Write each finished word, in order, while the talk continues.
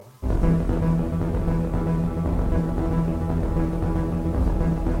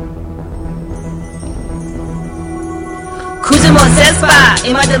Cruising on Zespa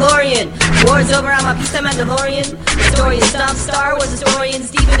in my DeLorean. War's over, I'm a piece of Mandalorian. The story is stuff, Star Wars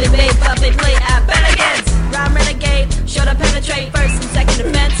historians. Deep in debate, puppet play at Bennigan's. Rhyme renegade, show to penetrate. First and second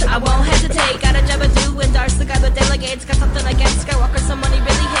defense, I won't hesitate. Got a job to do, endorse the guy with delegates. Got something against Skywalker, someone he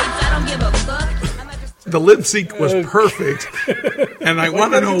really hates. I don't give a fuck. The lip sync was perfect, and I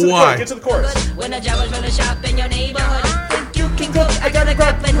want to know why. Get to the chorus. When a job was running shop in your neighborhood, think you can cook? I got a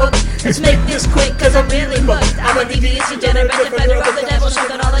grappling hook. Let's make this quick, cause I'm really hooked. I'm a devious degenerate defender of the devil,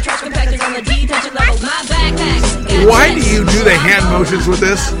 shooting all the trash compactors on the detention level. My backpacks. Why do you do the hand motions with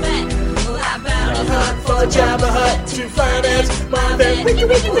this? For Jabba Hut to finance my van. Wiki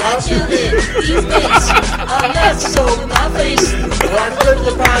wiki I'll shoot in. These days, I'm less so in my face. I'm living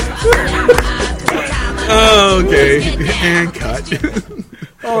the past. Okay, and cut.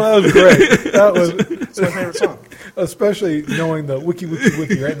 Oh, that was great. That was It's my favorite song. especially knowing the wiki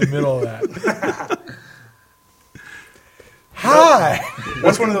right in the middle of that. Hi.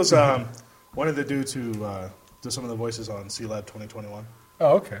 That's one of those, one of the dudes who do some of the voices on C-Lab 2021.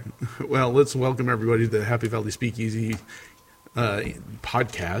 Oh, okay. Well, let's welcome everybody to the Happy Valley Speakeasy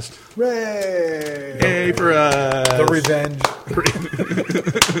podcast. Hooray! Hey for us. The revenge.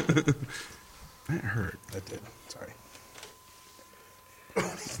 That hurt. That did. Sorry.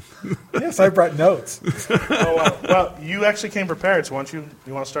 Yes, I brought notes. Well, you actually came prepared, so why don't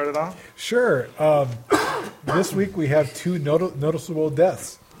you want to start it off? Sure. This week we have two noticeable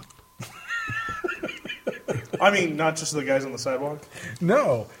deaths. I mean, not just the guys on the sidewalk.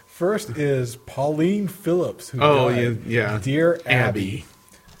 No. First is Pauline Phillips, who died. Yeah. Dear Abby.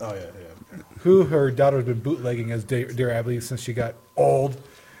 Oh, yeah. Who her daughter's been bootlegging as Dear Abby since she got old.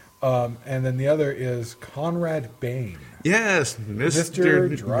 And then the other is Conrad Bain. Yes,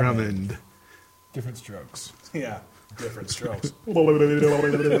 Mr. Drummond. Different strokes. Yeah, different strokes.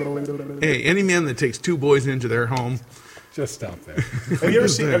 Hey, any man that takes two boys into their home. Just stop there. Have you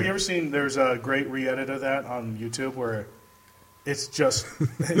ever seen? There's a great re-edit of that on YouTube where it's just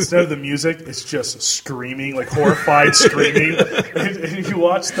instead of the music, it's just screaming, like horrified screaming. And you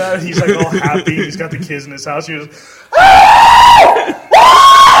watch that, he's like all happy. He's got the kids in his house. He just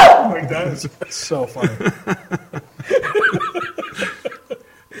like that is so funny.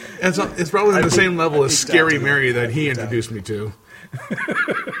 It's probably on the same level as Scary Mary that he introduced me to.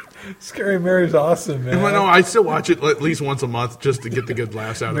 Scary Mary's awesome, man. No, I still watch it at least once a month just to get the good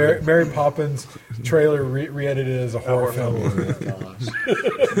laughs out of it. Mary Poppins trailer re-edited as a horror film. Oh,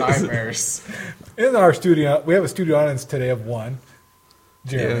 gosh. Nightmares. In our studio, we have a studio audience today of one.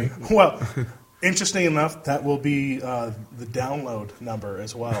 Jeremy. Yeah. Well, interesting enough, that will be the download number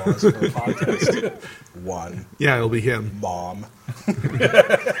as well as for the podcast. One. Yeah, it'll be him. Mom.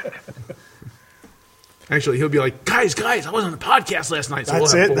 Actually, he'll be like, guys, I was on the podcast last night. So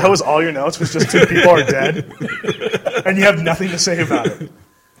That's we'll have it? four. That was all your notes? Was just two people are dead? And you have nothing to say about it?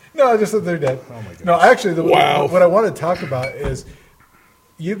 No, just that they're dead. Oh, my goodness. No, actually, Wow. what I want to talk about is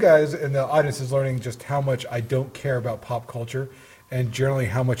you guys and the audience is learning just how much I don't care about pop culture and generally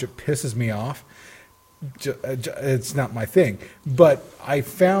how much it pisses me off. It's not my thing. But I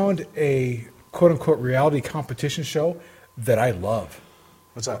found a quote-unquote reality competition show that I love.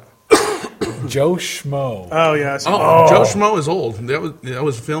 What's that? Joe Schmo. Oh, yeah. Joe Schmo is old. That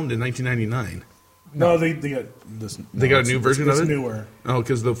was filmed in 1999. No, they got this. They got a new version of it? It's newer. Oh,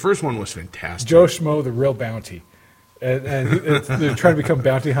 because the first one was fantastic. Joe Schmo, the real bounty. And they're trying to become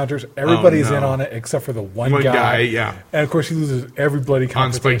bounty hunters. Everybody's in on it except for the one guy. Yeah. And, of course, he loses every bloody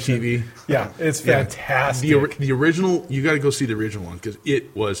On Spike competition. TV. Yeah, it's fantastic. The original, you got to go see the original one because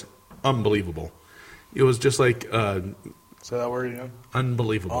it was unbelievable. It was just like Say that word again?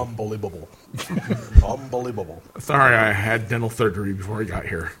 unbelievable. Unbelievable. Unbelievable. Sorry, I had dental surgery before I got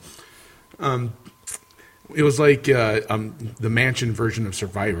here. It was like the mansion version of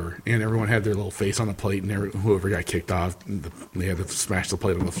Survivor, and everyone had their little face on the plate, and whoever got kicked off, they had to smash the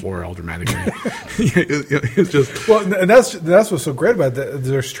plate on the floor all dramatically. It was just And that's what's so great about it.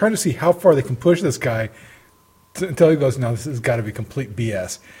 They're trying to see how far they can push this guy until he goes, no, this has got to be complete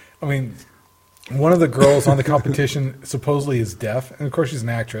BS. I mean, one of the girls on the competition supposedly is deaf, and of course she's an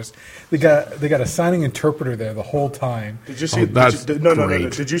actress. They got a signing interpreter there the whole time. Did you see? that's No.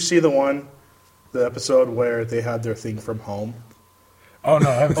 great. Did you see the episode where they had their thing from home? Oh no!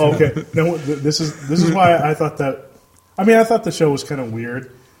 I haven't seen Okay. that. No, this is why I thought that. I mean, I thought the show was kind of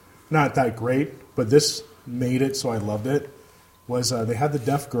weird, not that great, but this made it so I loved it. Was they had the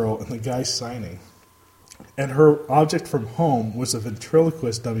deaf girl and the guy signing, and her object from home was a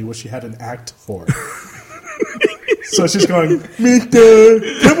ventriloquist dummy, which she had an act for. So she's going,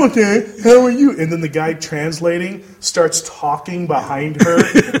 Mr. Hamilton, how are you? And then the guy translating starts talking behind her,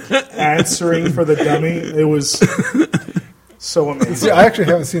 answering for the dummy. It was So amazing. See, I actually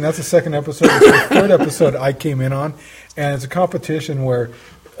haven't seen. That's the second episode. It's the third episode I came in on, and it's a competition where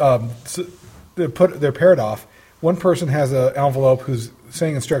they're paired off. One person has an envelope who's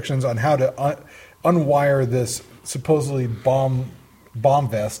saying instructions on how to unwire this supposedly bomb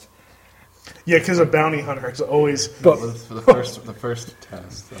vest. Yeah, because a bounty hunter is always. But For the first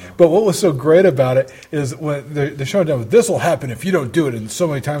test. But what was so great about it is when they're showing them, this will happen if you don't do it, and so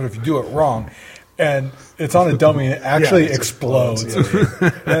many times if you do it wrong. And it's on a dummy, and it actually explodes.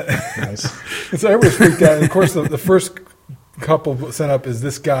 Nice. And so everybody's freaked out. And of course, the first couple sent up is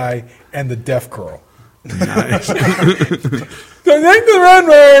this guy and the deaf girl. Nice. And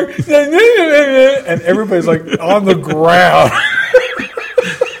everybody's like on the ground.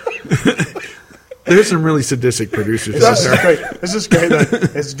 There's some really sadistic producers. This out is there. great. This is great.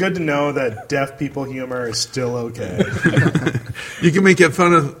 That it's good to know that deaf people humor is still okay. You can make it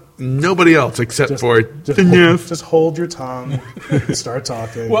fun of nobody else except for Just hold your tongue and start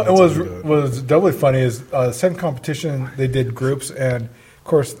talking. Well, That's it how you do it. was doubly funny is second competition they did groups, and of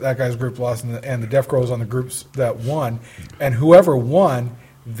course that guy's group lost, and the deaf girl was on the groups that won, and whoever won,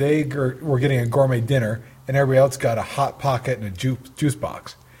 they were getting a gourmet dinner, and everybody else got a hot pocket and a juice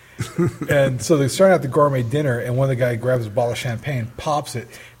box. And so they start out the gourmet dinner, and one of the guy grabs a bottle of champagne, pops it,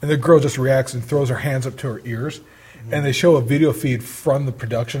 and the girl just reacts and throws her hands up to her ears. And they show a video feed from the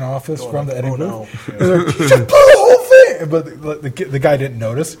production office, from the editing booth. Yeah. And they're like, just blew the whole thing! But the guy didn't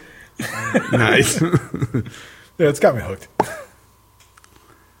notice. Nice. Yeah, it's got me hooked.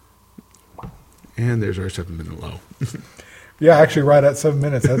 And there's our 7-minute low. Yeah, actually, right at 7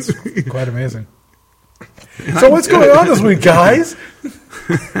 minutes. That's quite amazing. So what's going on this week, guys?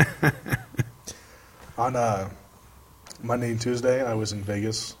 On Monday and Tuesday, I was in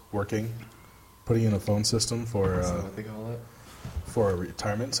Vegas working, putting in a phone system for What they call it? a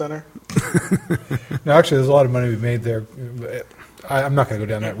retirement center. No, actually, there's a lot of money we made there. I'm not going to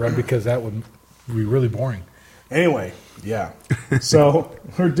go down that road because that would be really boring. Anyway, yeah. So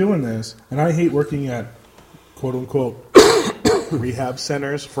we're doing this, and I hate working at quote unquote rehab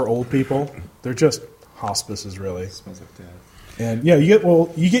centers for old people. They're just hospices, really. Smells like death. And yeah,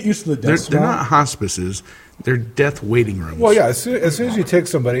 you get used to the death They're smell. not hospices. They're death waiting rooms. Well, yeah, as soon as you take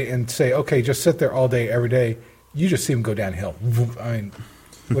somebody and say, okay, just sit there all day, every day, you just see them go downhill. I mean,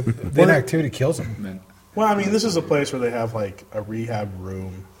 the inactivity kills them. Man. Well, I mean, this is a place where they have like a rehab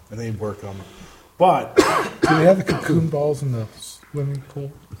room, and they work them. But Do they have the cocoon balls in the swimming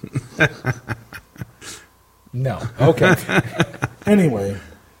pool? No. Okay. anyway,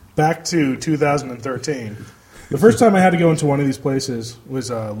 back to 2013. The first time I had to go into one of these places was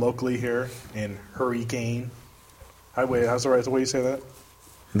locally here in Hurricane. How's the right way you say that?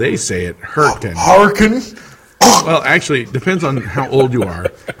 They say it hurricane. Hurricane. Well, actually, it depends on how old you are.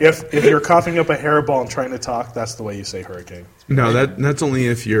 If you're coughing up a hairball and trying to talk, that's the way you say hurricane. No, that's only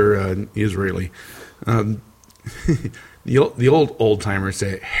if you're Israeli. The old timers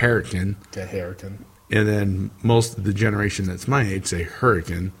say hurricane, Okay, hurricane. and then most of the generation that's my age say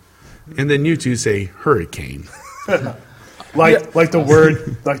hurricane, and then you two say hurricane. Like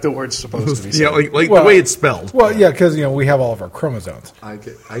the word's supposed to be said. Yeah, like Well, the way it's spelled. Well, yeah, because we have all of our chromosomes. I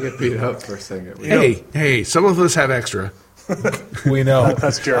get beat up for saying it. Hey, some of us have extra. We know.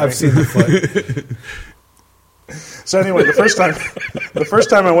 That's Jeremy. I've seen the foot. So anyway, the first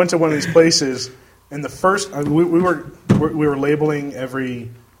time I went to one of these places, and we were labeling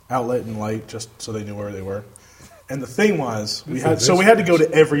every outlet and light just so they knew where they were. And the thing was, we had to go to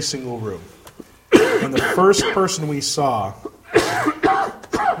every single room. And the first person we saw,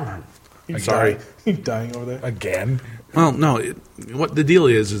 Sorry. you dying over there? Again. Well, no. What the deal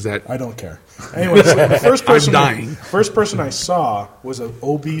is that I don't care. Anyway, so the first person I saw was an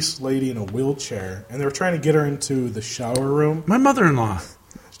obese lady in a wheelchair, and they were trying to get her into the shower room. my mother-in-law.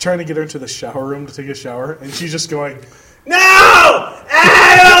 Trying to get her into the shower room to take a shower, and she's just going, "No,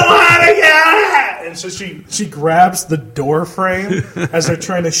 I don't want to get it!" And so she grabs the door frame as they're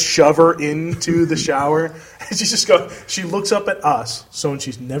trying to shove her into the shower, and she looks up at us, someone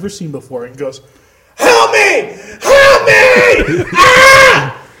she's never seen before, and goes, "Help me! Help me!"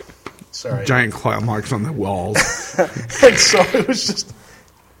 Ah! Sorry. Giant claw marks on the walls. And so it was just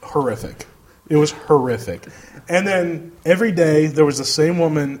horrific. It was horrific. And then every day there was the same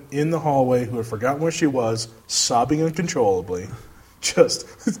woman in the hallway who had forgotten where she was, sobbing uncontrollably. Just,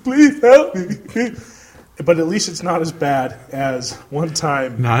 "Please help me." But at least it's not as bad as one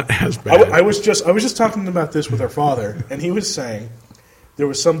time. Not as bad. I was just talking about this with our father, and he was saying there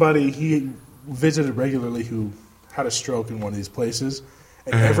was somebody he visited regularly who had a stroke in one of these places,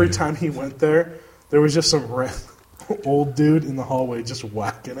 and every time he went there was just some old dude in the hallway just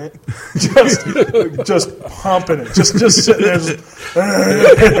whacking it, just pumping it, just sitting there,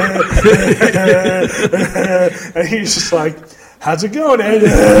 and he's just like, "How's it going, Ed?"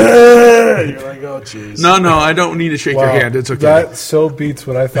 You're like, "Oh, jeez." No, I don't need to shake your hand. It's okay. That so beats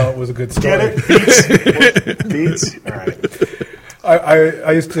what I thought was a good story. Get it? Beats? All right.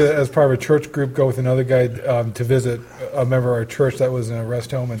 I used to, as part of a church group, go with another guy to visit a member of our church that was in a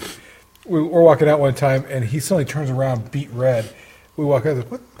rest home, and we were walking out one time, and he suddenly turns around, beat red. We walk out, and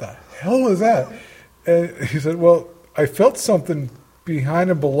said, "What the hell was that?" And he said, "Well, I felt something behind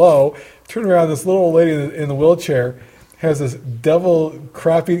and below." Turned around, this little old lady in the wheelchair has this devil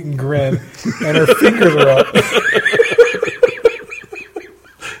crap-eating grin, and her fingers are up.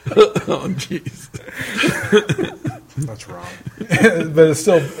 Oh, jeez. That's wrong. But it's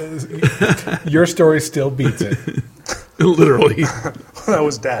still, your story still beats it. Literally. That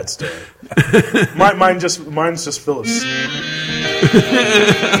was Dad's story. Mine's just full of.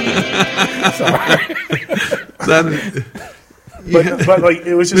 But like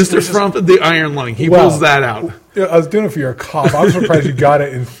it was just Mr. Frump, the Iron Lung. He pulls that out. I was doing it for your cough. I'm surprised you got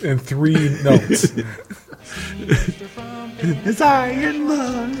it in 3 notes. It's Iron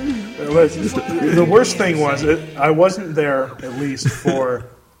Lung. The worst thing was I wasn't there at least for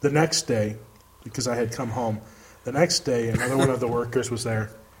the next day because I had come home. The next day, another one of the workers was there,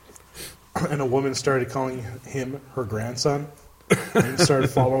 and a woman started calling him her grandson and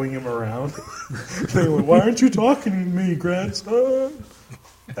started following him around. They went, "Why aren't you talking to me, grandson?"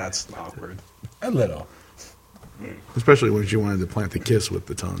 That's awkward. A little. Especially when she wanted to plant the kiss with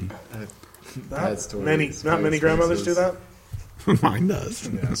the tongue. Not many grandmothers do that. Mine does.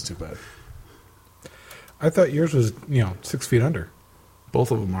 Yeah, that's too bad. I thought yours was, 6 feet under.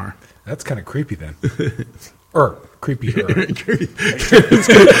 Both of them are. That's kind of creepy then. Creepier.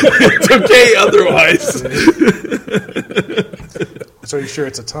 It's okay otherwise. So you're sure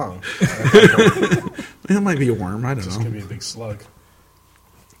it's a tongue? It might be a worm. I don't It's know. going to be a big slug.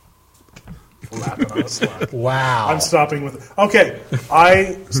 Laughing on a slug. Wow. I'm stopping with... Okay,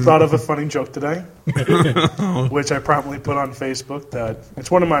 I thought of a funny joke today, which I promptly put on Facebook. That it's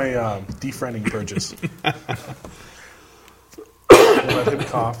one of my defriending purges. Let him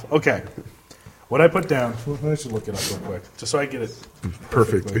cough. Okay. What I put down... I should look it up real quick, just so I get it Perfect.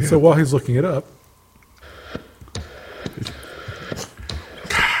 perfectly. So while he's looking it up,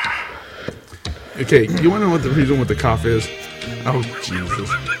 Okay, you want to know what the reason with the cough is? Oh, Jesus.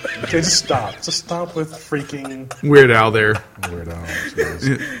 Okay, just stop. Just stop with freaking... Weird Al there. Weird Al.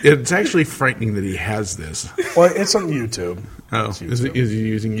 Jeez. It's actually frightening that he has this. Well, it's on YouTube. Oh, is he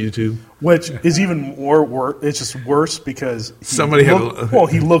using YouTube? Which is even more worse. It's just worse because Somebody had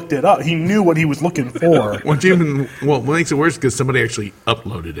he looked it up. He knew what he was looking for. what makes it worse because somebody actually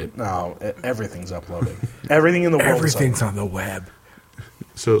uploaded it. No, everything's uploaded. Everything in the world everything's on the web.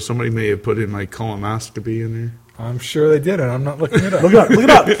 So somebody may have put in my colonoscopy in there. I'm sure they did, and I'm not looking it up. Look it up. Look it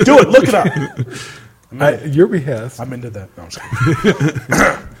up. Do it. Look it up. At your behest. I'm into that. No, I'm just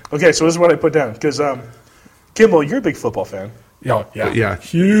kidding. Okay, so this is what I put down. Because, Kimball, you're a big football fan. Yeah.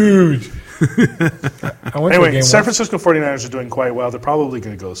 Huge. I went to a Anyway, game San once. Francisco 49ers are doing quite well. They're probably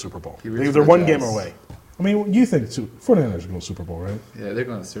going to go to the Super Bowl. roots They're for one the game Jazz. away. I mean, you think 49ers are going to the Super Bowl, right? Yeah, they're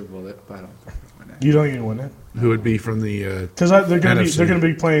going to the Super Bowl, but I don't think they're winning. You don't even win it? Who would be from the Because they're going NFC. to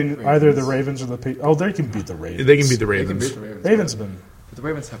be playing either the Ravens or the Patriots. Oh, they can beat the Ravens. They can beat the They can Ravens. beat the Ravens. Ravens but been... the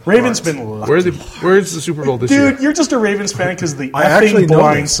Ravens have Ravens heart. been lucky. Where's the Super Bowl this year? Dude, you're just a Ravens fan because the I actually effing know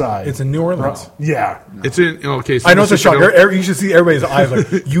blind this. side. It's in New Orleans. Yeah. It's in okay. So I know it's a Super shock. Bowl- You should see everybody's eyes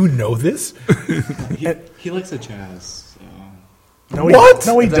like, you know this? He likes the Jazz. So. No, he, What?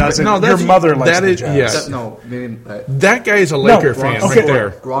 No, he doesn't. No, Your that's- mother likes that the is- Jazz. yes. No, maybe That guy is a Laker fan wrong- right okay.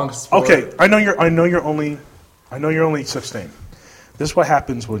 there. wrong sport. Okay, I know you're only 16. This is what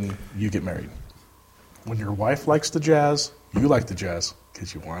happens when you get married. When your wife likes the Jazz, you like the Jazz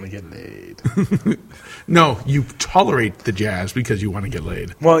because you want to get laid. No, you tolerate the Jazz because you want to get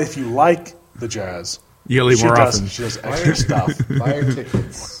laid. Well, if you like the Jazz, You get laid she more does. often. She does extra stuff. Buy your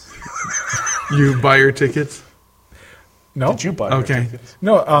tickets. You buy your tickets. No. Did you buy? her Okay. tickets?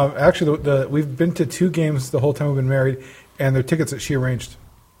 No, actually, we've been to 2 games the whole time we've been married, and they're tickets that she arranged.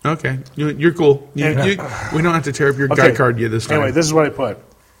 Okay, you're cool. We don't have to tear up your guy card yet this time. Anyway, this is what I put.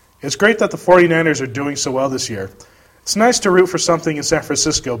 It's great that the 49ers are doing so well this year. It's nice to root for something in San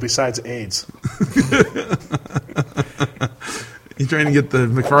Francisco besides AIDS. He's trying to get the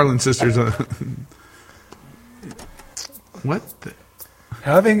McFarland sisters on. What?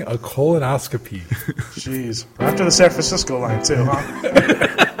 Having a colonoscopy. Jeez. After the San Francisco line, too,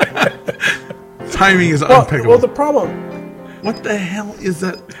 huh? Timing is Well, impeccable. well, the problem... What the hell is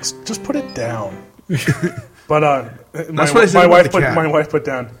that? Just put it down. But That's what I said about the cat. my wife put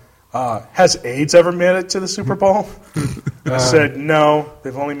down, has AIDS ever made it to the Super Bowl? I said, no,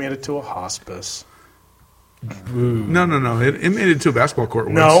 they've only made it to a hospice. No. It made it to a basketball court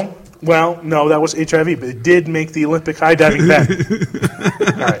once. No. Well, no, that was HIV, but it did make the Olympic high diving event.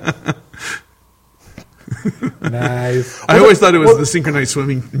 All right. Nice. I always thought it was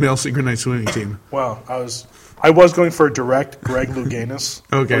the male synchronized swimming team. Well, I was going for a direct Greg Louganis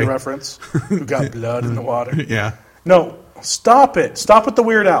reference, who got blood in the water. Yeah. No, stop it. Stop with the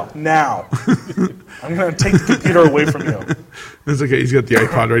Weird Al now. I'm going to take the computer away from you. It's okay. He's got the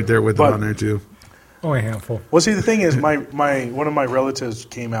iPod right there with him on there too. Only a handful. Well, see, the thing is, one of my relatives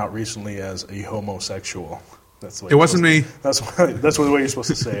came out recently as a homosexual. That's the way It wasn't me. That's the way you're supposed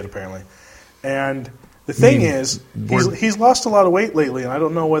to say it, apparently. And the thing is, he's lost a lot of weight lately, and I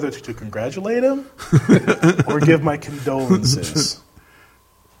don't know whether to congratulate him or give my condolences.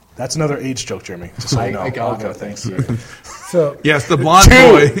 That's another age joke, Jeremy. Just so you know. I got it. Thanks. So Yes, the blonde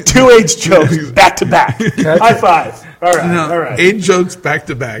boy. Two age jokes back to back. High five. All right. No, All right. 8 jokes back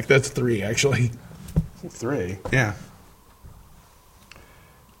to back. That's 3, actually. 3. Yeah.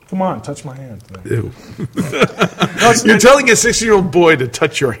 Come on, touch my hand. Ew. No, You're telling a 6-year-old boy to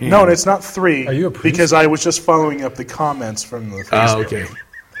touch your hand. No, it's not 3. Are you a priest? Because I was just following up the comments from the Facebook. Oh, okay.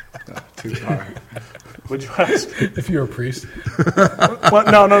 Too far. Would you ask? if you're a priest, Well,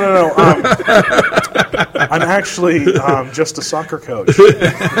 no. I'm actually just a soccer coach who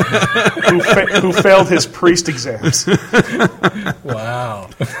failed his priest exams. wow.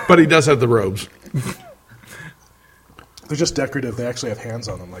 But he does have the robes. They're just decorative. They actually have hands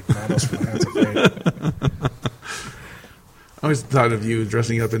on them, like Manos from the Hands of Fate. I always thought of you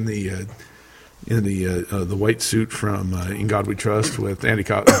dressing up in the white suit from In God We Trust with Andy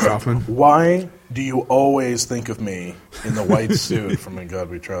Kaufman. Why do you always think of me in the white suit from In God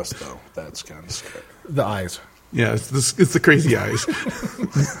We Trust, though? That's kind of scary. The eyes. Yeah, it's the crazy eyes.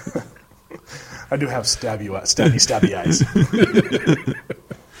 I do have stabby eyes.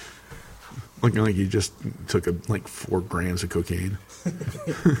 Looking like you just took 4 grams of cocaine.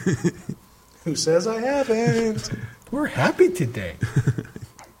 Who says I haven't? We're happy today.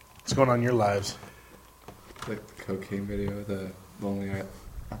 What's going on in your lives? Like the cocaine video, the Lonely Island.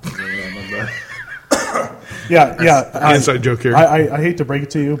 Remember? Yeah. Inside joke here. I hate to break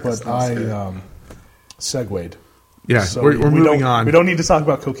it to you, but I segued. Yeah, So we're moving on. We don't need to talk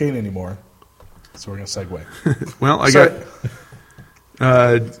about cocaine anymore. So we're going to segue. Well, I got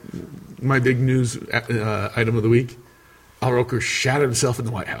my big news item of the week. Al Roker shot himself in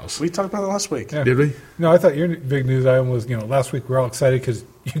the White House. We talked about it last week. Yeah. Did we? No, I thought your big news item was, last week we were all excited because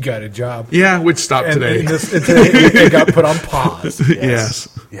you got a job. Yeah, which stopped today. And today it got put on pause.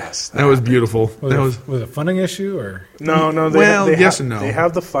 Yes. That was beautiful. Was it a funding issue or? No. Yes and no. They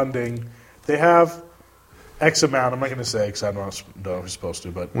have the funding. They have X amount. I'm not going to say because I don't know if we're supposed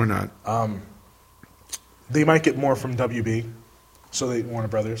to, but We're not. they might get more from WB. So they Warner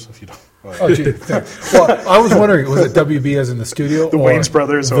Brothers, if you don't. Oh, gee. Well, I was wondering, was it WB as in the studio? The Wayans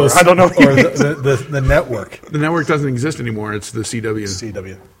Brothers, or I don't know. Or the network. The network doesn't exist anymore. It's the CW.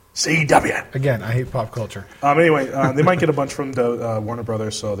 CW. Again, I hate pop culture. Anyway, they might get a bunch from the Warner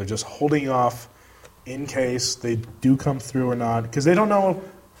Brothers, so they're just holding off in case they do come through or not. Because they don't know,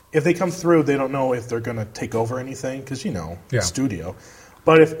 if they come through, they don't know if they're going to take over anything, because, studio.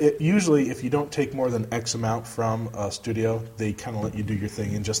 But usually, if you don't take more than X amount from a studio, they kind of let you do your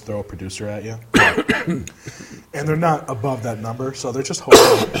thing and just throw a producer at you. And they're not above that number, so they're just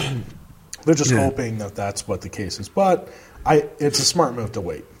hoping. Hoping that that's what the case is. But it's a smart move to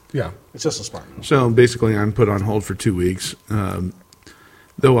wait. Yeah, it's just a smart move. So basically, I'm put on hold for 2 weeks.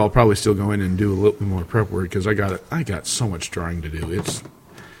 Though I'll probably still go in and do a little bit more prep work because I got so much drawing to do.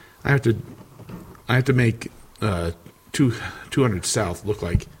 I have to make 200 South look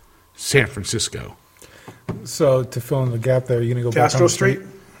like San Francisco. So to fill in the gap there, you're going to go Castro back on the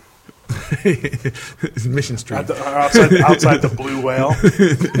Street? Mission Street. Outside the Blue Whale.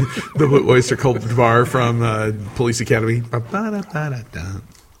 The Oyster Cult Bar from Police Academy.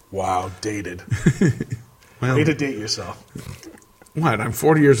 Wow, dated. Well, Way to date yourself. What? I'm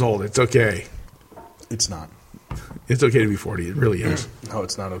 40 years old. It's okay. It's not. It's okay to be 40. It really is. No,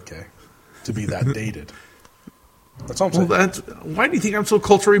 it's not okay to be that dated. That's all I'm saying. Well, why do you think I'm so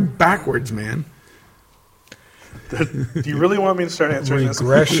culturally backwards, man? Do you really want me to start answering this?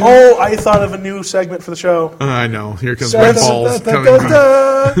 Regression? Oh, I thought of a new segment for the show. I know. Here comes my balls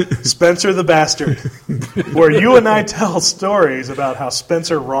Spencer the Bastard, where you and I tell stories about how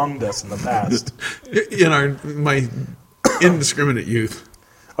Spencer wronged us in the past. In my indiscriminate youth.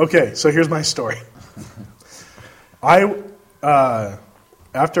 Okay, so here's my story. After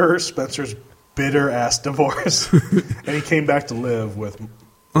Spencer's bitter-ass divorce. And he came back to live with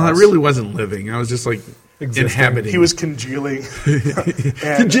Well, I us. really wasn't living. I was just like inhabiting. He was congealing.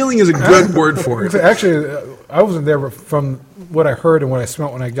 Congealing is a good word for it. Actually, I wasn't there, but from what I heard and what I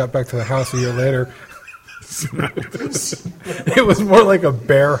smelled when I got back to the house a year later, it was more like a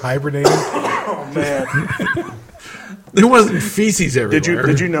bear hibernating. Oh, man. There wasn't feces everywhere.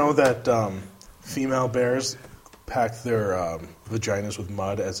 Did you know that female bears pack their vaginas with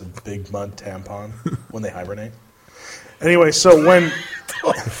mud as a big mud tampon when they hibernate? Anyway, so when...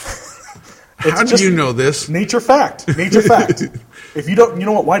 How do you know this? Nature fact. Nature fact. If you don't, you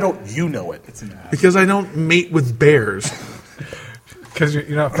know what? Why don't you know it? Because I don't mate with bears. Because you're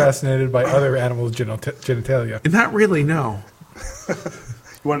not fascinated by other animals' genitalia. Not really, no.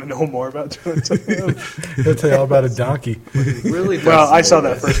 You want to know more about genitalia? They'll tell you all about a donkey. Really? Well, I saw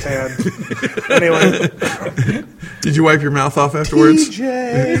that firsthand. Anyway. Did you wipe your mouth off afterwards?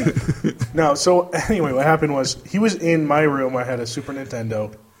 TJ. No, so anyway, what happened was he was in my room. I had a Super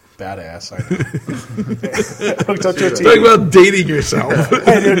Nintendo. Badass, I know. Hooked up to a TV. Talking about dating yourself.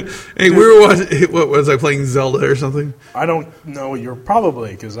 Hey, we were watching, what was I playing, Zelda or something? I don't know. You're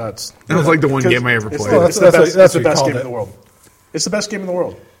probably, because that's... That was like the one game I ever played. It's the best what you game called in it. the world. It's the best game in the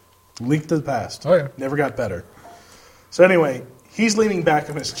world. Link to the past. Oh, yeah. Never got better. So anyway, he's leaning back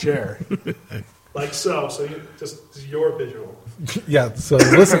in his chair. Like so. So this is your visual. Yeah, so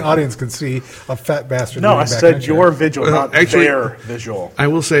the listening audience can see a fat bastard. No, I leaning back in said a chair. your visual, not actually- their visual. I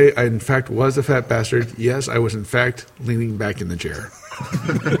will say I, in fact, was a fat bastard. Yes, I was, in fact, leaning back in the chair.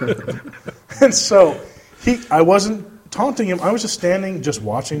 And so I wasn't taunting him. I was just standing, just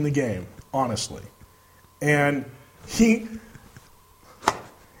watching the game, honestly. And he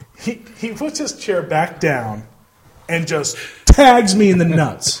puts his chair back down and just tags me in the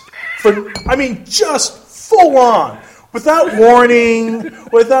nuts. Just full on. Without warning,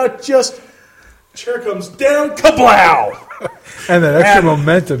 without just, chair comes down, kablow! And that extra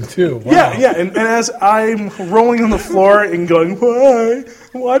momentum, too. Wow. Yeah. And as I'm rolling on the floor and going, why?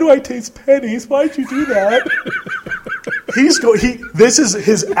 Why do I taste pennies? Why'd you do that? This is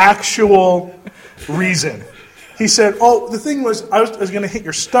his actual reason. He said, oh, the thing was, I was going to hit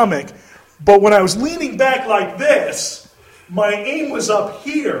your stomach, but when I was leaning back like this, my aim was up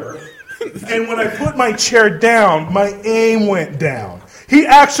here, and when I put my chair down, my aim went down. He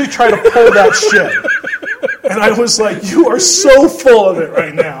actually tried to pull that shit. And I was like, you are so full of it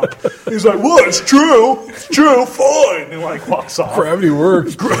right now. He's like, well, it's true. It's true, fine. And like walks off. Gravity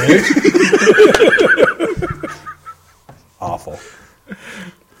works. Great. Awful.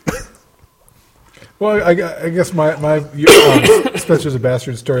 Well, I guess my Spencer's a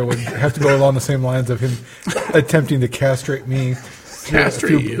Bastard story would have to go along the same lines of him attempting to castrate me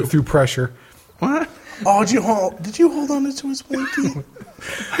through pressure. What? Oh, did you hold on to his blankie?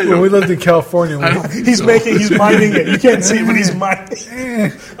 When we lived in California, He's minding it. You can't see it, but he's minding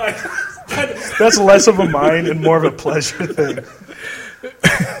it. That's less of a mind and more of a pleasure thing.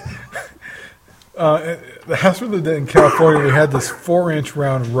 the house we lived in California, we had this 4-inch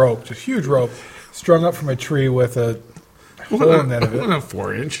round rope, just huge rope, strung up from a tree with a hole in that of it. Not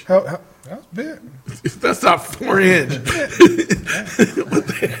 4-inch. That was big. That's not 4-inch.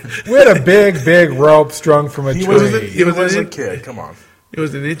 We had a big rope strung from a tree. He was a kid. Come on. It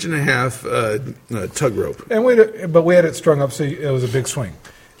was 1.5 inch tug rope. And we had it strung up so it was a big swing.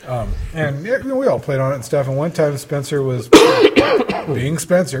 And we all played on it and stuff. And one time Spencer was being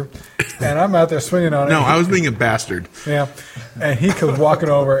Spencer, and I'm out there swinging on it. No, I was being a bastard. Yeah. And he comes walking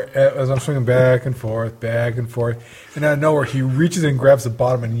over as I'm swinging back and forth. And out of nowhere, he reaches in and grabs the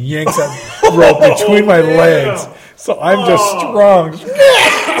bottom and yanks that rope between my legs. So I'm just strong.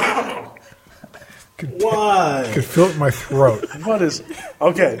 Why? Could feel it in my throat. What is...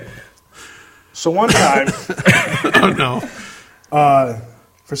 Okay. So one time... Oh, no.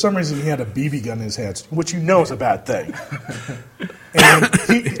 For some reason, he had a BB gun in his hands, which you know is a bad thing. And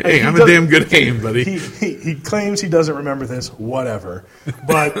Hey, I'm a damn good aim, buddy. He claims he doesn't remember this, whatever.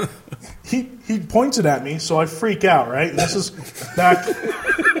 But he points it at me, so I freak out, right? And this is back...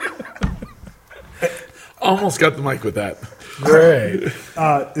 Almost got the mic with that. Great.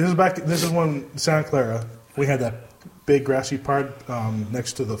 This is when Santa Clara, we had that big grassy part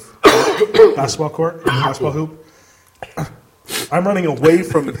next to the basketball court, basketball hoop. I'm running away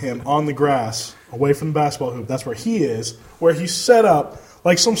from him on the grass, away from the basketball hoop. That's where he is, where he's set up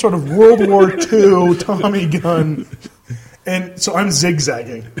like some sort of World War II Tommy gun. And so I'm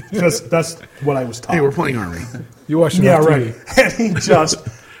zigzagging because that's what I was taught. Hey, we're playing Army. You watched it Yeah, on right. TV. And he just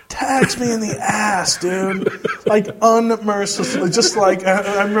tags me in the ass, dude. Like, unmercifully. Just like,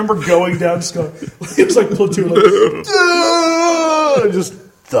 I remember going down, just going, it was like platoon, like, just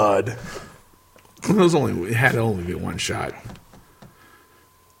thud. It had to only be one shot.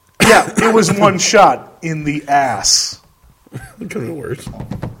 Yeah, it was one shot in the ass. It could have been worse.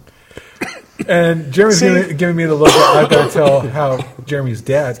 And Jeremy's giving me the look. I've got to tell how Jeremy's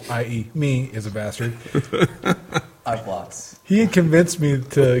dad, i.e., me, is a bastard. I have lots. He had convinced me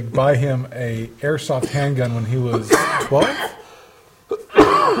to buy him a airsoft handgun when he was 12.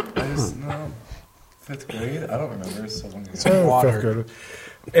 Fifth grade? I don't remember. So long ago. Fifth grade.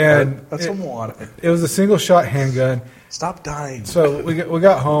 And That's some water. it was a single shot handgun. Stop dying. So we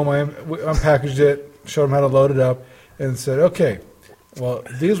got home. We unpackaged it, showed him how to load it up, and said, "Okay, well,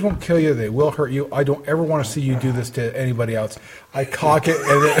 these won't kill you. They will hurt you. I don't ever want to see you do this to anybody else." I cock it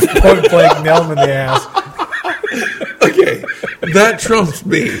and then point blank nail him in the ass. Okay, that trumps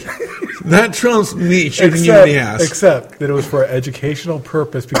me. That trumps me shooting you in the ass. Except that it was for an educational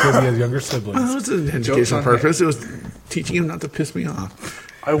purpose because he has younger Well, siblings. it was an educational purpose. It was teaching him not to piss me off.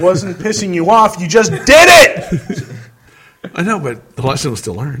 I wasn't pissing you off. You just did it. I know, but the lesson was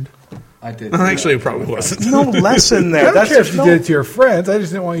still learned. I did. Well, actually, it probably wasn't. No lesson I there. don't care if you no. did it to your friends. I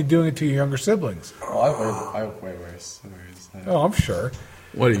just didn't want you doing it to your younger siblings. Oh, I have way worse. Oh, I'm sure.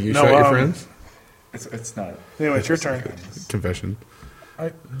 What, did you No, shot your friends? It's not. Anyway, it's your turn. Confession.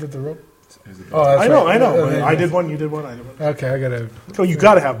 I did the rope. It was a bit- Oh, that's I know. right. I did one. You did one. I did one. Okay, I gotta. Oh, you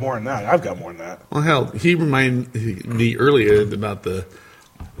got to have more than that. I've got more than that. Well, hell, he reminded me earlier about the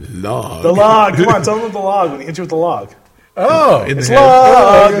log. The log. Come on, tell him the log when he hits you with the log. Oh, In the It's head.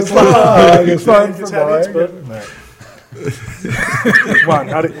 log. It's log. log. It's fun Just for have it, boy. but- Come on.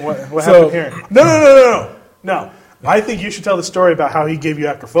 What So- happened here? No. I think you should tell the story about how he gave you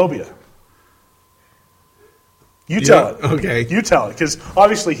acrophobia. You tell it. Okay. You tell it, because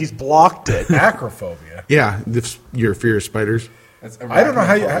obviously he's blocked it. Acrophobia. Yeah, your fear of spiders. It's I don't know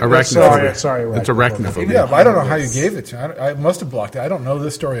how you. Arachnophobia. Sorry. It's arachnophobia. Yeah, but I don't know how you gave it to me. I must have blocked it. I don't know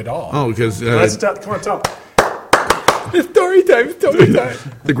this story at all. Oh, because Come on, tell him. It's story time. It's story time.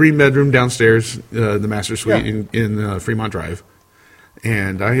 the green bedroom downstairs, the master suite Yeah. in Fremont Drive,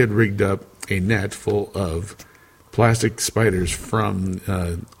 and I had rigged up a net full of plastic spiders from.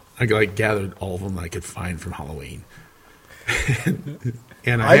 I gathered all of them I could find from Halloween.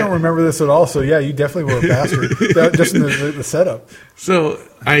 And I don't remember this at all. So yeah, you definitely were a bastard. Just in the setup. So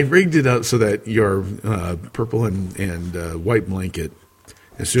I rigged it up so that your purple and white blanket,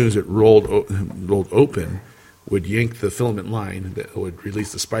 as soon as it rolled open, would yank the filament line that would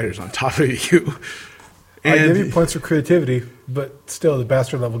release the spiders on top of you. I And give you points for creativity, but still, the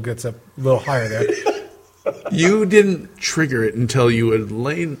bastard level gets up a little higher there. you didn't trigger it until you had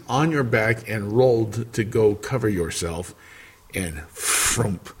lain on your back and rolled to go cover yourself, and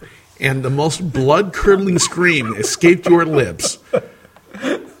frump. And the most blood-curdling scream escaped your lips.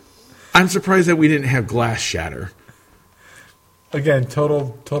 I'm surprised that we didn't have glass shatter. Again,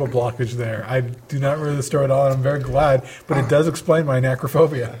 total blockage there. I do not remember the story at all, and I'm very glad, but it does explain my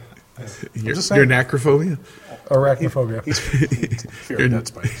necrophobia, Your just saying. necrophobia? arachnophobia, Fear of dead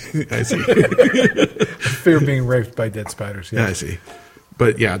spiders. I see. fear of being raped by dead spiders. Yeah, I Yes. see.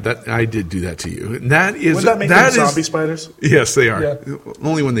 But yeah, that I did do that to you. And that is Would that make them zombie spiders? Yes, they are. Yeah.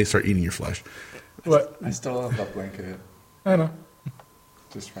 Only when they start eating your flesh. What? I still have that blanket. I know.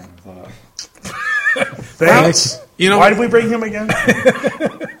 Just random thought. Thanks. You know- Why did we bring him again?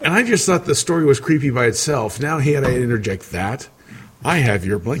 And I just thought the story was creepy by itself. Now he had to interject that. I have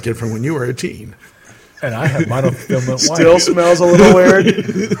your blanket from when you were a teen. And I have monofilament Still white. smells a little weird.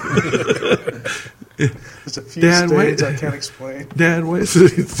 There's a few Dad, stains wait. I can't explain. Dad, what is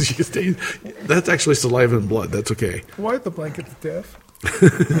it? That's actually saliva and blood. That's okay. Why the blanket's deaf?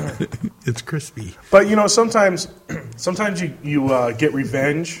 It's crispy. But you know, sometimes you get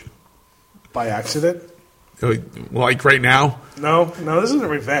revenge by accident. Oh, like right now? No, this isn't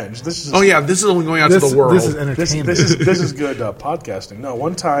revenge. This is Oh, yeah, this is only going out to the world. This is entertainment. this is good podcasting. No,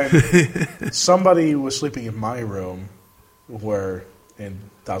 one time somebody was sleeping in my room, where in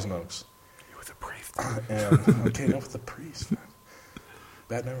Thousand Oaks. You were the priest. And okay, enough with the priest.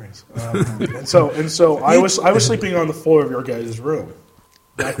 Bad memories. And so I was sleeping on the floor of your guys' room,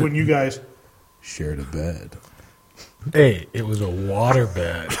 back when you guys shared a bed. Hey, it was a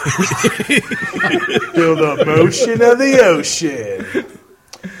waterbed. Feel the motion of the ocean.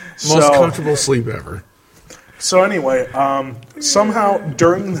 Most comfortable sleep ever. So anyway, somehow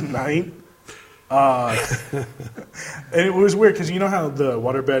during the night, and it was weird because you know how the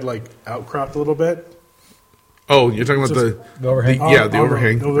waterbed like outcropped a little bit. Oh, you're talking about The overhang. the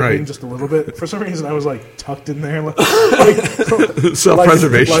overhang, The overhang right. just a little bit. For some reason, I was like tucked in there, like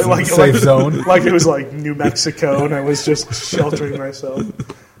Self-preservation. Safe zone. like it was like New Mexico, and I was just sheltering myself.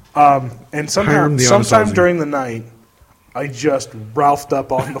 And Hiram the sometime Anasazi. during the night, I just Ralphed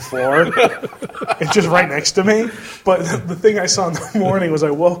up on the floor. It's just right next to me. But the thing I saw in the morning was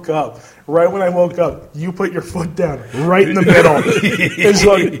I woke up. Right when I woke up, you put your foot down right in the middle. It's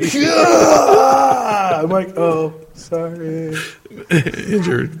like, yeah! I'm like, oh, sorry. And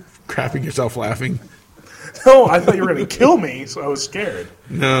you're crapping yourself laughing. No, I thought you were going to kill me, so I was scared.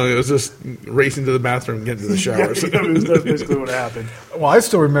 No, it was just racing to the bathroom and getting to the shower. That's basically what happened. Well, I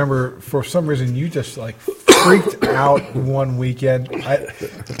still remember, for some reason, you just like freaked out one weekend.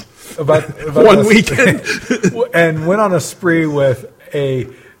 About One weekend? And went on a spree with a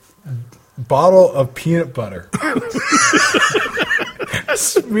bottle of peanut butter.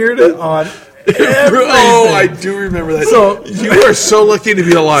 Smeared it on everything. Oh, I do remember that. So you are so lucky to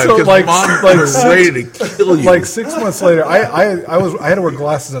be alive because Mom was ready to kill you. Like 6 months later, I had to wear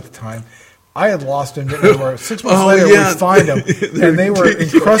glasses at the time. I had lost them. Didn't wear. 6 months later, we find them, and they were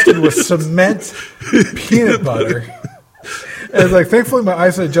encrusted with cement peanut butter. And it's like, thankfully, my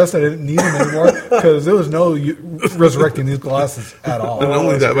eyesight adjusted. I didn't need them anymore because there was no resurrecting these glasses at all. Not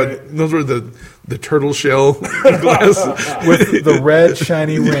only that, but those were the turtle shell glasses with the red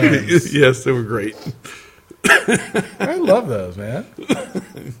shiny rims. Yes, they were great. I love those, man.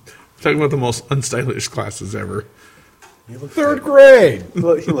 Talking about the most unstylish glasses ever. Third grade. He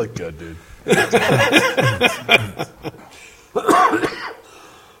looked good, dude.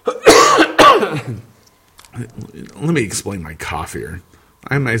 Let me explain my cough here.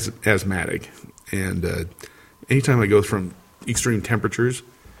 I'm asthmatic, and anytime I go from extreme temperatures,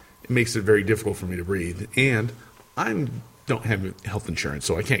 it makes it very difficult for me to breathe. And I don't have health insurance,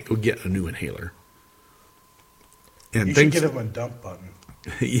 so I can't go get a new inhaler. And You should get him a dump button.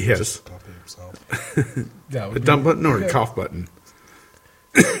 Yes. Just dump it himself. Yeah, A dump button or a cough button?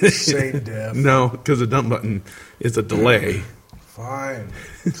 Same diff. No, because a dump button is a delay. Fine.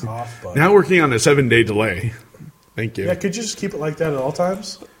 Cough button. Now working on a 7-day delay. Thank you. Yeah, could you just keep it like that at all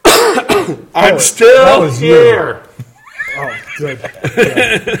times? I'm still here. Oh, good.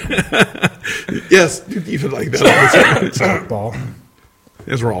 Yes, you keep it like that. Ball.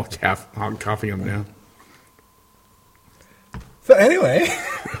 As we're all coughing them now. So anyway,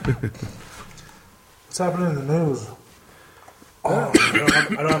 What's happening in the news? Oh, I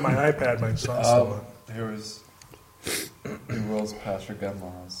don't have my iPad. My son's still. There was the world's passed for gun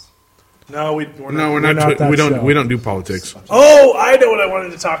laws. No, we're No, we're not. that We don't. show. We don't do politics. Oh, I know what I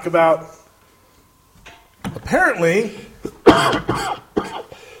wanted to talk about. Apparently,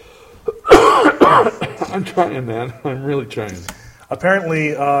 I'm trying, man. I'm really trying.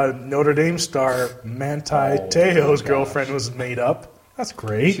 Notre Dame star Manti Te'o's girlfriend was made up. That's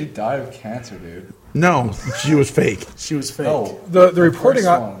great. She died of cancer, dude. No, she was fake. She was fake. No, the reporting.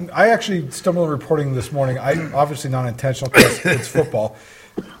 first one. I actually stumbled on reporting this morning. I obviously not intentional because it's football.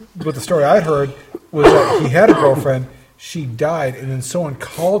 But the story I heard was that he had a girlfriend. She died, and then someone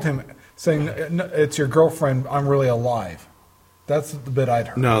called him saying, "No, it's your girlfriend. I'm really alive." That's the bit I'd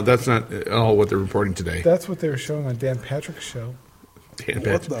heard. No, that's not at all what they're reporting today. That's what they were showing on Dan Patrick's show. Dan What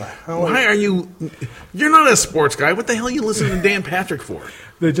Patrick. the hell? Why are you? You're not a sports guy. What the hell are you listening to Dan Patrick for?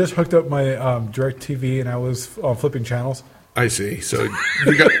 They just hooked up my DirecTV, and I was flipping channels. I see. So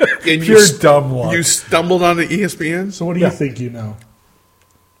you got and Pure dumb luck. You stumbled onto ESPN. So what do you think you know?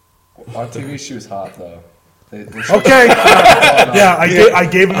 On TV, she was hot though. Okay. Yeah, I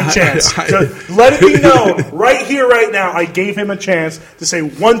gave him a chance. Just let it be known right here, right now. I gave him a chance to say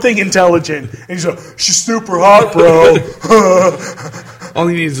one thing intelligent, and he's like, "She's super hot, bro." All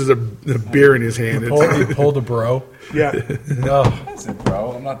he needs is a beer in his hand. He pulled a bro. Yeah. No. I said,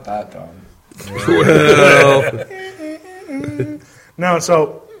 bro, I'm not that dumb. Well, No.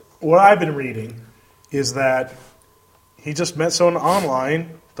 So what I've been reading is that he just met someone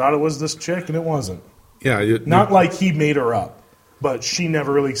online, thought it was this chick, and it wasn't. yeah, Not like he made her up, but she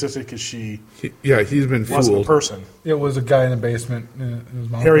never really existed because she yeah. He's been wasn't a fooled. person. It was a guy in the basement. In his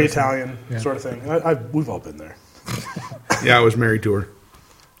mom's Harry basement. Italian sort of thing. We've all been there. Yeah, I was married to her.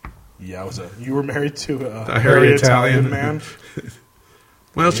 Yeah, you were married to a Harry Harry Italian. Italian man.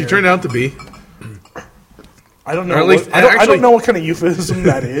 Well, she turned out to be. I don't know. Or at least- I actually- don't know what kind of euphemism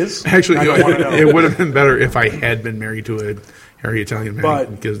that is. Actually, I don't wanna know. it would have been better if I had been married to a Harry Italian man,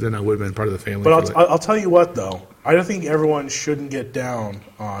 But- because then I would have been part of the family. But for I'll tell you what, though. I don't think everyone shouldn't get down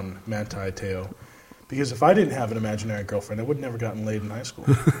on Manti Te'o. Because if I didn't have an imaginary girlfriend, I would have never gotten laid in high school.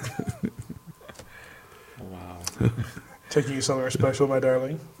 Wow. Taking you somewhere special, my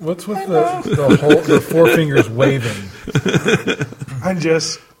darling? What's with the four fingers waving? I'm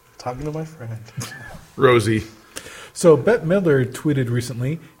just talking to my friend. Rosie. So Bette Midler tweeted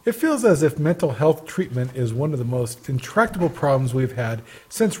recently, "It feels as if mental health treatment is one of the most intractable problems we've had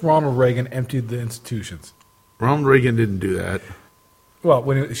since Ronald Reagan emptied the institutions." Ronald Reagan didn't do that.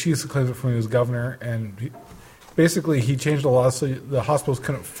 Well, she used to claim it when he was governor, and basically he changed the law so the hospitals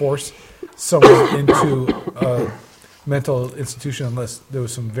couldn't force someone into a mental institution unless there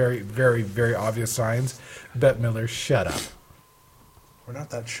was some very, very, very obvious signs. Bette Midler, shut up. We're not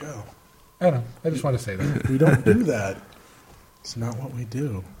that show. I don't know. I just want to say that. We don't do that. It's not what we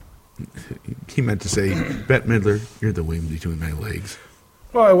do. He meant to say, Bette Midler, you're the wind between my legs.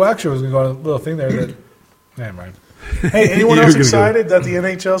 Well, I actually was going to go on a little thing there that... Never mind. Hey, anyone You're else gonna excited that the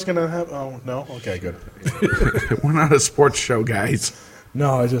NHL's going to have... Oh, no? Okay, good. We're not a sports show, guys.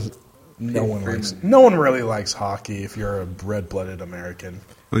 No, I just... No one really likes hockey if you're a red-blooded American.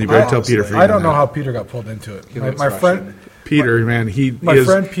 Well, you better tell Peter Friedman I don't know that. how Peter got pulled into it. He My looks friend... Russian. Peter, man, My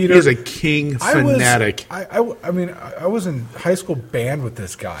friend Peter... He is a king fanatic. I mean, I was in high school band with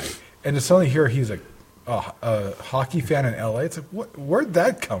this guy, and to suddenly hear he's a hockey fan in L.A., it's like, where'd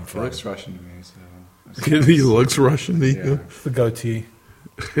that come He from? looks Russian to me, so... He looks Russian to you. Yeah. The goatee.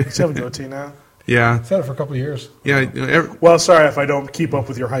 Does he have a goatee now? Yeah. I've had it for a couple of years. Yeah. Well, sorry if I don't keep up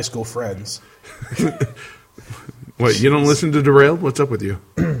with your high school friends. What, you don't listen to Derailed? What's up with you?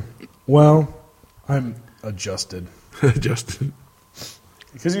 Well, I'm adjusted. Justin.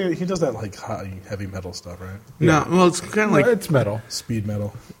 Because he does that like high, heavy metal stuff, right? No, well, it's kind of like... It's metal. Speed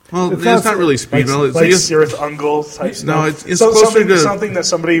metal. Well, It's it's not not really speed metal. It's like just... Sirith Ungol type stuff. it's closer to... something that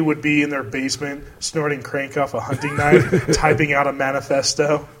somebody would be in their basement snorting crank off a hunting knife, typing out a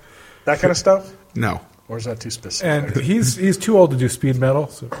manifesto. That kind of stuff? No. Or is that too specific? And he's too old to do speed metal,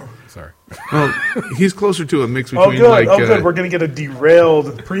 so sorry. Well, he's closer to a mix Oh, between good. like... Good. We're going to get a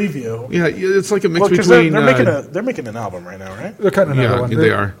derailed preview. Yeah, it's like a mix Well, because between... they're making an album right now, right? They're cutting another Yeah, one. they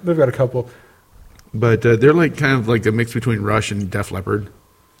are. They've got a couple. But they're like kind of like a mix between Rush and Def Leppard.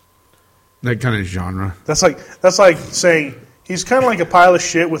 That kind of genre. That's like saying he's kind of like a pile of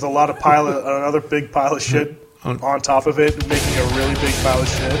shit with a lot of another big pile of shit on top of it, making a really big pile of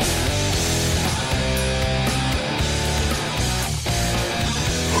shit.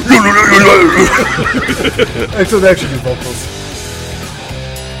 And so they actually do vocals.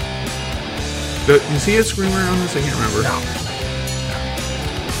 Is he a screamer on this? I can't remember. No.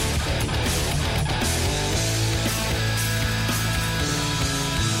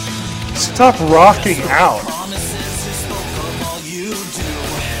 Stop rocking out.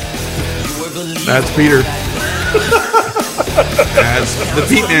 That's Peter. That's the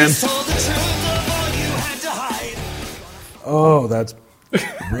Pete Man. Oh, that's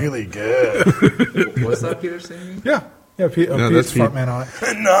really good. What's that Peter singing? Yeah. Yeah, Pete's that's Pete. frontman on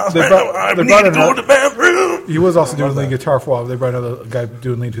it. No, They brought- I they need brought to go another- to the bathroom. He was also doing lead guitar for a while. They brought another guy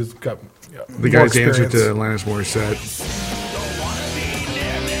doing lead who's got The guy's answer to Alanis Morissette.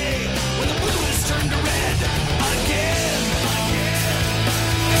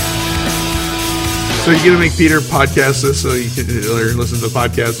 So you're going to make Peter podcast this so you can or listen to the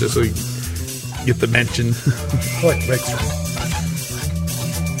podcast just so you get the mention. Like Rick's.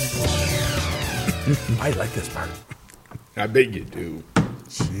 I like this part. I bet you do.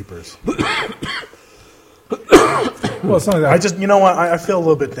 Jeepers. Well, it's not that. I just, you know what? I feel a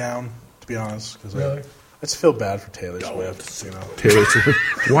little bit down, to be honest, because Really? I just feel bad for Taylor Swift. You know, Taylor Swift.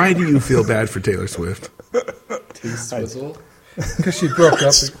 Why do you feel bad for Taylor Swift? T-Swizzle? Because she broke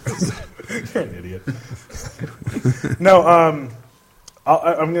up. you're an idiot. No, I'm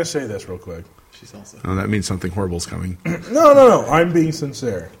going to say this real quick. She's also... Oh, that means something horrible's coming. No. I'm being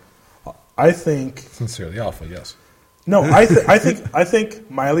sincere. I think Sincerely awful, yes. no. I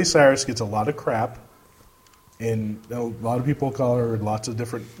think Miley Cyrus gets a lot of crap, and a lot of people call her lots of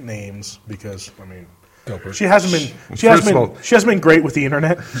different names because I mean, Doper. she hasn't been she hasn't been great with the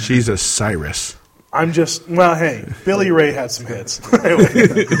internet. She's a Cyrus. I'm just hey, Billy Ray had some hits.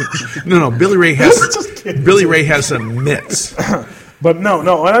 No, Billy Ray has Just kidding. Billy Ray has some mitts. But no.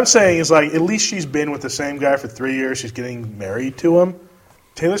 What I'm saying is like at least she's been with the same guy for 3 years. She's getting married to him.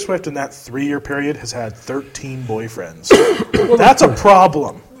 Taylor Swift in that 3-year period has had 13 boyfriends. That's a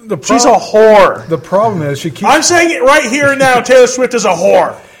problem. She's a whore. The problem is she keeps. I'm saying it right here and now. Taylor Swift is a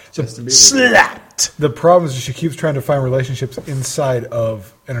whore. Slapped. The problem is she keeps trying to find relationships inside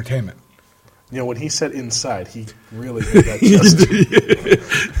of entertainment. You know, when he said inside, he really did that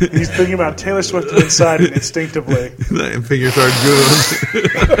justice. He's thinking about Taylor Swift inside and instinctively. That figures are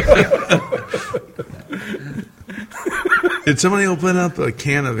good. Did somebody open up a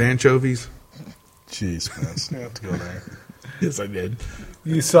can of anchovies? Jeez, man. You have to go there. Yes, I did.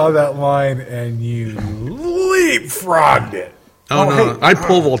 You saw that line and you leapfrogged it. Oh, no. hey. I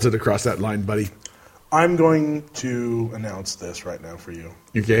pole vaulted across that line, buddy. I'm going to announce this right now for you.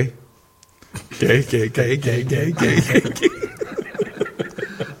 You okay? Okay.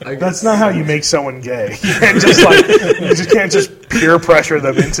 I That's not how you make someone gay. You can't just peer pressure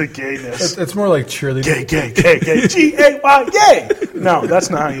them into gayness. It's more like cheerleading. Gay, G-A-Y, yay! No, that's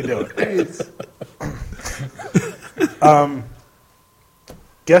not how you do it.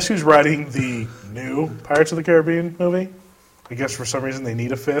 Guess who's writing the new Pirates of the Caribbean movie? I guess for some reason they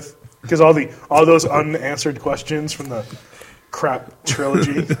need a fifth. Because all those unanswered questions from the crap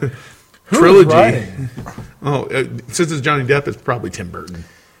trilogy. Trilogy? Oh, since it's Johnny Depp, it's probably Tim Burton.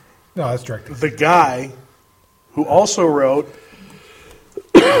 No, that's directed. The guy who also wrote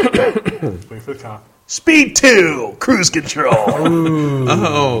wait for the cop. Speed 2, Cruise Control. Ooh.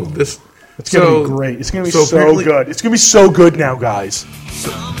 Oh, this... It's going to be great. It's going to be so good. It's going to be so good now, guys.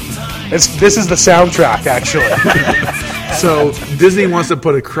 This is the soundtrack, actually. So Disney wants to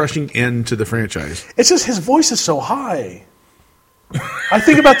put a crushing end to the franchise. It's just his voice is so high. I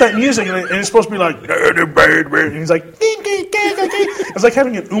think about that music, and it's supposed to be like... And he's like... It's like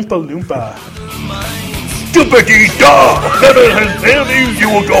having an Oompa Loompa. Stupid-dee-da! Never has failed you, you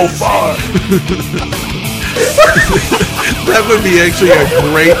will go far. That would be actually a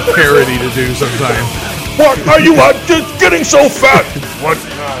great parody to do sometime. What are you just getting so fat? What?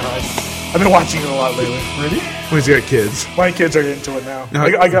 I've been watching it a lot lately. Really? Well, he's got kids. My kids are into it now. No.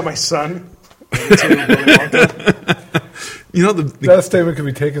 I got my son into Willy Wonka. You know, that statement could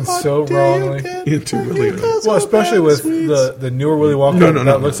be taken so wrongly. Well, especially with the newer Willy Wonka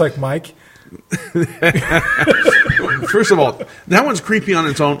that looks like Mike. First of all, that one's creepy on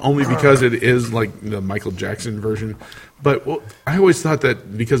its own only because it is like the Michael Jackson version. But I always thought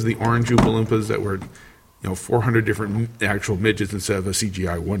that because of the orange Oompa Loompas that were 400 different actual midgets instead of a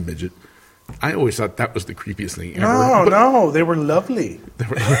CGI one midget, I always thought that was the creepiest thing ever. No, they were lovely. They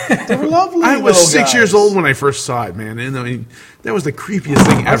were lovely. I was 6 years old when I first saw it, man, and I mean that was the creepiest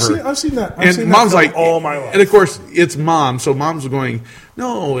thing ever. I've seen that. And Mom's like, all my life. And of course, it's Mom, so Mom's going,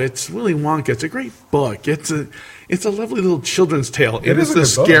 "No, it's Willy Wonka. It's a great book. It's a lovely little children's tale. And it's a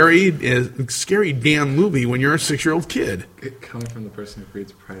scary damn movie when you're a 6-year-old kid." Coming from the person who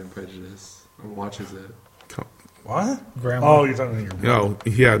reads Pride and Prejudice or watches it. What? Grandma. Oh, you're talking about your Oh,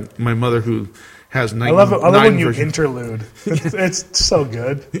 yeah, my mother who has 9 I love when you versions. interlude. It's so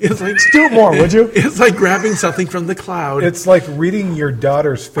good. It's like, do it more, would you? It's like grabbing something from the cloud. It's like reading your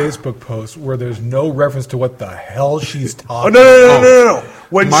daughter's Facebook post where there's no reference to what the hell she's talking about. No.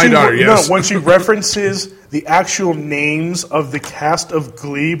 When My daughter, yes. No, when she references the actual names of the cast of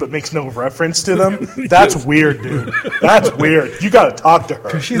Glee but makes no reference to them, that's weird, dude. That's weird. You got to talk to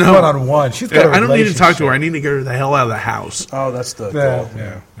her. She's one-on-one. She's got I don't need to talk to her. I need to get her the hell out of the house. Oh, that's the Yeah, goal.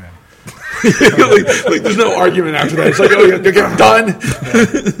 yeah. like, there's no argument after that. It's like, oh, you're getting done.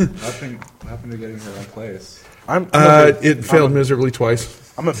 What happened to getting her own place? It failed miserably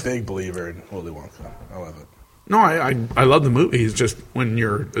twice. I'm a big believer in Willy Wonka. I love it. No, I love the movie. It's just when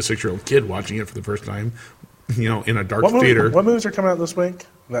you're a 6-year-old kid watching it for the first time, in a dark theater. What movies are coming out this week?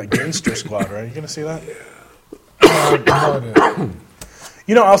 That Gangster Squad, right? You going to see that?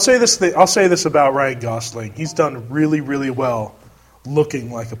 I'll say this about Ryan Gosling. He's done really, really well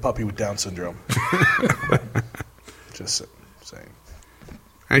looking like a puppy with Down syndrome. Just saying.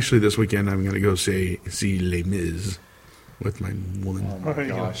 Actually, this weekend I'm going to go see Les Mis with my woman. Oh my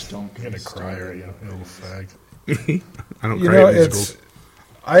gosh, don't You're going to cry, are you little fag? I don't cry at musicals.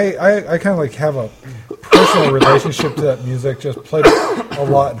 I kind of like have a personal relationship to that music. Just played it a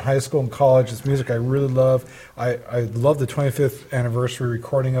lot in high school and college. It's music I really love. I love the 25th anniversary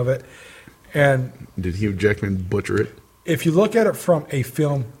recording of it. And did Hugh Jackman butcher it? If you look at it from a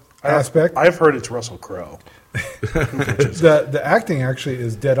film aspect, I've heard it's Russell Crowe. the acting actually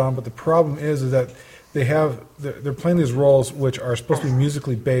is dead on. But the problem is that they're playing these roles which are supposed to be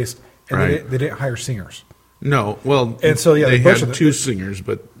musically based, and right. they didn't hire singers. No, well, and so they had 2 singers,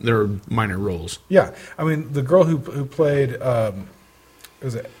 but they're minor roles. Yeah, I mean the girl who played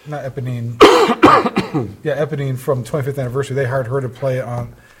was it not Eponine? Yeah, Eponine from 25th Anniversary. They hired her to play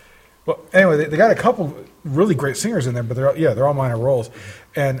on. Well, anyway, they got a couple really great singers in there, but they're all minor roles.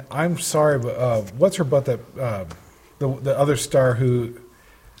 And I'm sorry, but what's her butt that the other star who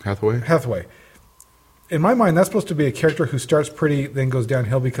Hathaway. In my mind, that's supposed to be a character who starts pretty, then goes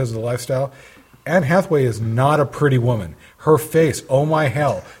downhill because of the lifestyle. Anne Hathaway is not a pretty woman. Her face, oh my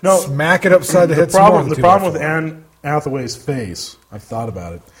hell. No, smack it upside the head. The problem with Anne Hathaway's face, I've thought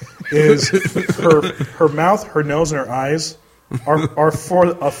about it, is her mouth, her nose, and her eyes are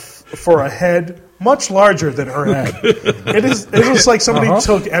for a head much larger than her head. It was like somebody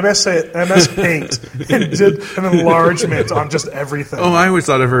took MS Paint and did an enlargement on just everything. Oh, I always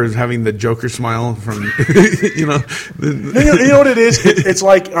thought of her as having the Joker smile from, You know what it is? It's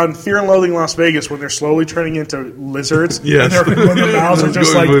like on Fear and Loathing Las Vegas when they're slowly turning into lizards. Yes. And their mouths are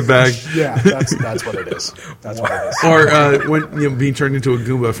just Going like, back. yeah, that's what it is. That's what it is. Or when being turned into a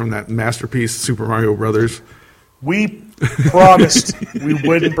Goomba from that masterpiece, Super Mario Brothers. We promised we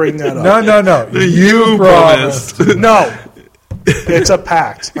wouldn't bring that up. No. You promised. No. It's a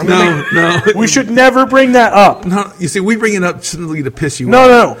pact. No. We should never bring that up. No, you see, we bring it up simply to piss you off.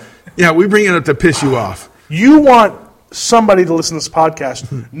 No. Yeah, we bring it up to piss you off. You want somebody to listen to this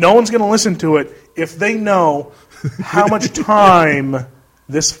podcast. No one's going to listen to it if they know how much time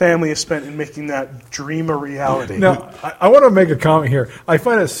this family has spent in making that dream a reality. Now, I want to make a comment here. I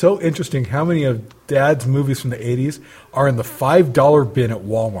find it so interesting how many of Dad's movies from the 80s are in the $5 bin at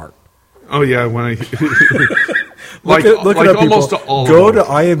Walmart. Oh, yeah, when I... Look it up, almost people. all Go of to them.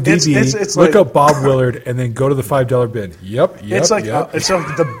 IMDb, It's look like- up Bob Willard, and then go to the $5 bin. Yep. It's like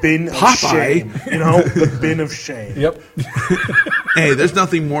the bin of Popeye. shame. You know, the bin of shame. Yep. Hey, there's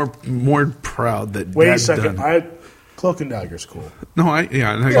nothing more proud that Wait a Dad's second. done. Cloak and Dagger's cool. No, Cloak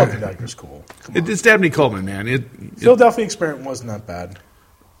and Dagger's cool. Come on. it's Dabney Coleman, man. Philadelphia Experiment wasn't that bad.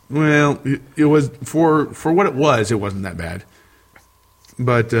 Well, it was for what it was. It wasn't that bad.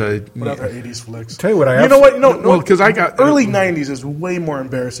 But What other 80s flicks? Tell you what, You know what? No. Well, 'cause I got- early 90s is way more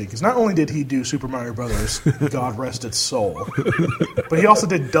embarrassing because not only did he do Super Mario Brothers, God rest its soul, but he also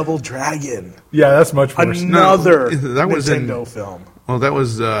did Double Dragon, Yeah, that's much worse. another that was in- Nintendo film. well, that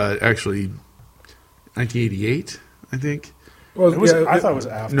was actually 1988, I think. Well, It was, yeah, I thought it was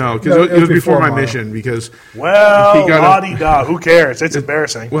after. No, because No, it was before my Mario. mission. Because Well, He got a- la-di-da. Who cares? It's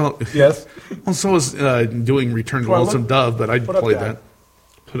embarrassing. well, Yes. well, so was doing Return to Come on, Lonesome look- Dove, but I put up played that. that.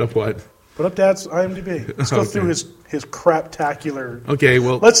 Put up what? Put up Dad's IMDb. Let's go Okay. through his craptacular. Okay,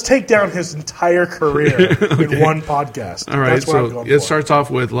 well, Let's take down his entire career in one podcast. all right. That's what I'm So going it for. starts off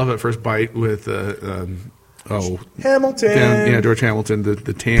with Love at First Bite with Hamilton. George Hamilton,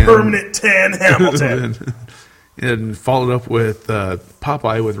 the tan Permanent tan Hamilton. and followed up with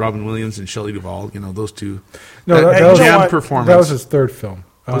Popeye with Robin Williams and Shelley Duvall. You know, those two. No, that that was- jam you know what? performance. That was his third film.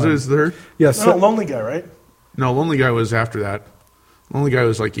 Was it his third? Yes. No, Lonely Guy, right? No, Lonely Guy was after that. Lonely Guy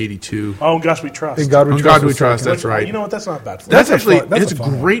was like 82. Oh, Gosh, We Trust. In God We On Trust. God We was Trust, second. that's right. You know what? That's not a bad flick. That's a actually fun- that's it's a a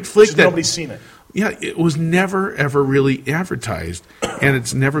fun one. great flick Just that nobody's seen it. yeah, it was never ever really advertised, and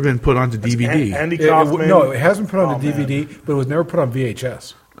it's never been put onto DVD. Andy It- Kaufman. no, it hasn't put on Oh, the DVD, but it was never put on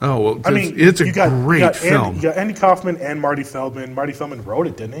VHS. Oh well, I mean, it's a you got, great you got film. you got Andy Kaufman and Marty Feldman. Marty Feldman wrote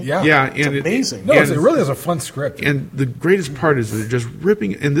it, didn't he? Yeah. Yeah, It's and amazing. No, and, it really is a fun script. and the greatest part is they're just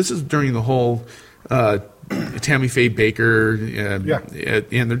ripping. And this is during the whole Tammy Faye Baker, Yeah.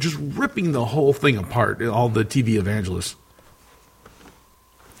 and they're just ripping the whole thing apart. All the TV evangelists.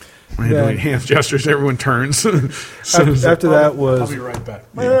 I'm Yeah. doing hand gestures. Everyone turns. So- After that was I'll be right back.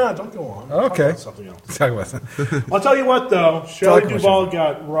 No, don't go on. Talk Okay. about something else. talk about that. I'll tell you what, though. Shelley about Duvall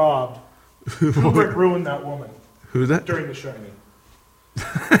got robbed. Kubrick ruined that woman Who's that? during The Shining.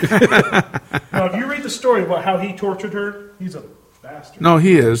 Now, if you read the story about how he tortured her, he's a bastard. No,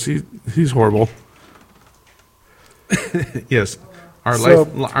 he is. He's horrible. Yes, our So-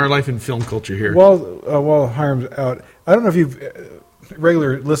 life in film culture here. While Hiram's out, I don't know if you've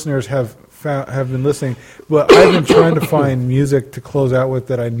regular listeners have been listening, but I've been trying to find music to close out with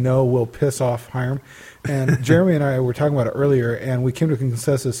that I know will piss off Hiram. And Jeremy and I were talking about it earlier, and we came to a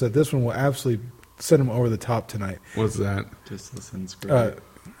consensus that this one will absolutely send him over the top tonight. What's that? Just listen. It's great.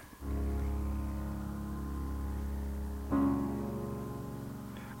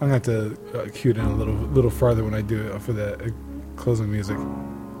 I'm going to have to cue it in a little farther when I do it for the closing music.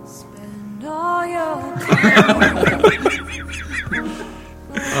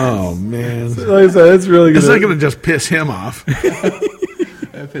 Oh man, Like I said, it's really it's good. not going to just piss him off.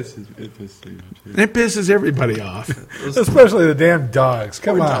 It pisses you too. It pisses everybody off. Especially the damn dogs.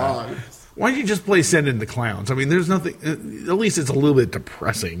 Come on. Why don't you just play Send in the Clowns? I mean, there's nothing. At least it's a little bit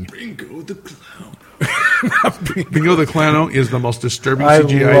depressing. Bingo the clown. Bingo the Clown is the most disturbing I CGI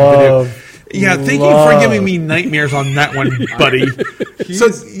video. love Yeah, thank you for giving me nightmares on that one, buddy. So,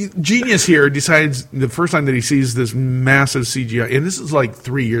 Genius here decides the first time that he sees this massive CGI, and this is like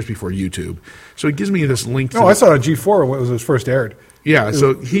 3 years before YouTube. So he gives me this link. No, I saw it on G4 when it was first aired. Yeah,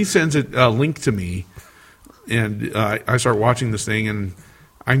 so he sends a link to me, and I start watching this thing, and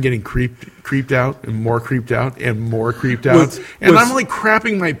I'm getting creeped out, and more creeped out, and more creeped out, and I'm like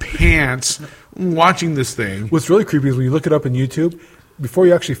crapping my pants watching this thing. What's really creepy is when you look it up on YouTube, before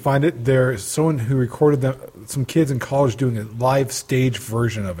you actually find it, there's someone who recorded some kids in college doing a live stage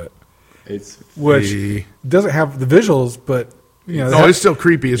version of it, which doesn't have the visuals, but it's still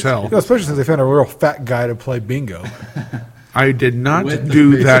creepy as hell. Especially since they found a real fat guy to play bingo. I did not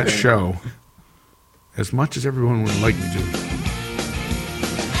do that show as much as everyone would like me to.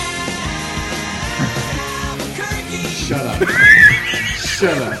 Shut up.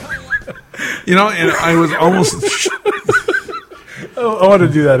 Shut up. And I was almost... I wanted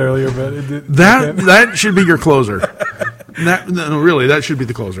to do that earlier, but that should be your closer. Really, that should be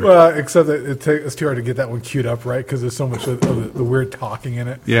the closer. Well, except that it's too hard to get that one queued up, right? Because there's so much of the weird talking in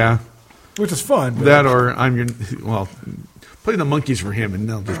it. Yeah. Which is fun. That or play the monkeys for him, and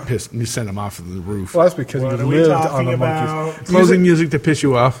they'll just send him off of the roof. Well, that's because he lived on the monkeys. Closing music to piss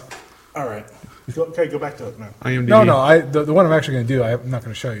you off. All right. Okay, go back to it now. IMDb. No. The one I'm actually going to do, I'm not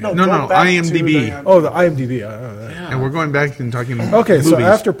going to show you. No. IMDb. The IMDb. Yeah. And we're going back and talking. Okay, movies. so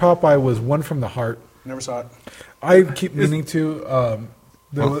after Popeye was One from the Heart. Never saw it. I keep meaning to.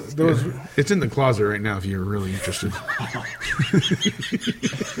 There was. It's in the closet right now. If you're really interested,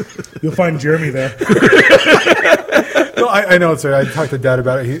 you'll find Jeremy there. No, I know it's there. I talked to Dad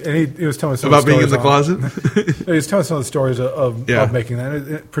about it, and he was telling us about being in the closet. He was telling some of the stories of making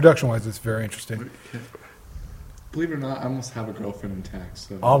that. Production-wise, it's very interesting. Believe it or not, I almost have a girlfriend in tax.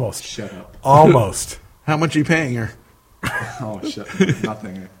 So almost. Shut up. Almost. How much are you paying her? Oh, shit.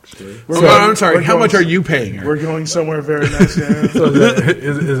 Nothing, actually. I'm sorry. How much are you paying her? We're going somewhere very nice. Yeah. So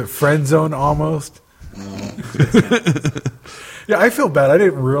is it friend zone almost? No. Yeah, I feel bad. I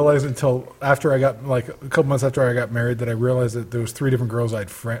didn't realize until after I got, a couple months after I got married, that I realized that there was 3 different girls I'd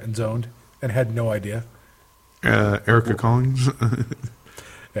friend zoned and had no idea. Erica Collins?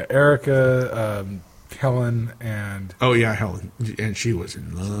 Yeah, Erica, Helen, and... Oh, yeah, Helen. And she was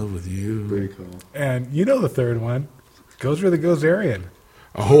in love with you. Pretty cool. And the third one. Goes where the Gozerian.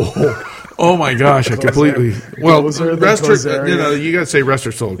 Oh my gosh! I completely. Well, rest her. You got to say rest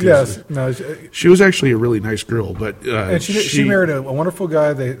her soul. Yes, no. She was actually a really nice girl, but and she married a wonderful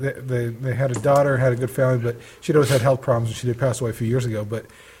guy. They had a daughter, had a good family, but she'd always had health problems, and she did pass away a few years ago. But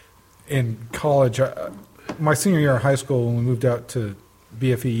in college, my senior year in high school, when we moved out to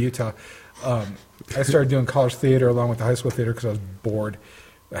BFE, Utah, I started doing college theater along with the high school theater because I was bored.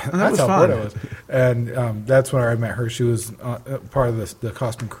 That's how bored I was. And that's when I met her. She was part of the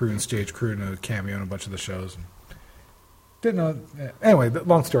costume crew and stage crew and a cameo in a bunch of the shows. And didn't know. Anyway,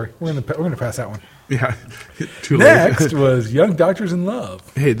 long story. We're gonna pass that one. Yeah. Too late. Next was Young Doctors in Love.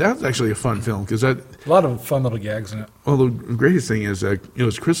 Hey, that's actually a fun film because a lot of fun little gags in it. Well, the greatest thing is it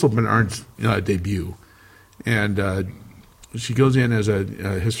was Crystal Bernard's debut, and she goes in as a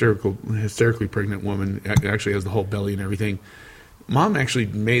hysterically pregnant woman. Actually, has the whole belly and everything. Mom actually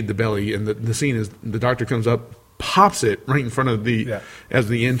made the belly, and the scene is the doctor comes up, pops it right in front of as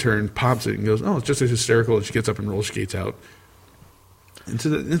the intern pops it and goes, "Oh, it's just as hysterical." And she gets up and roller skates out. It's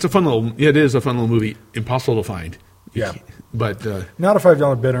a fun little. It is a fun little movie. Impossible to find. Yeah, but not a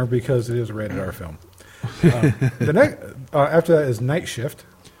 $5 bidder because it is a rated R film. The next after that is Night Shift.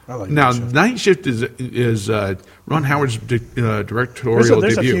 Night Shift is Ron Howard's directorial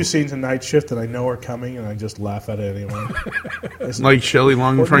there's debut. A few scenes in Night Shift that I know are coming, and I just laugh at it anyway. Like Shelley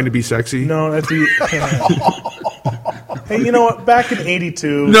Long trying to be sexy? No, that'd be... Hey, you know what? Back in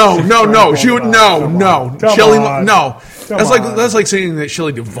 '82... No. She would... No. Shelley Long... No. That's like saying that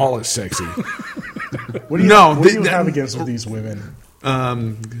Shelley Duvall is sexy. What do you have against these women?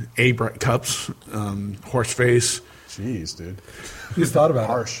 Cups, Horseface. Jeez, dude. You just thought about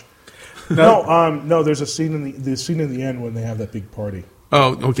harsh. No. There's a scene in the scene in the end when they have that big party.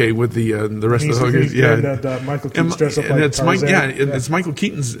 Oh, okay, with the rest of the hookers, yeah. And Michael Keaton's dressed up like Tarzan. It's Michael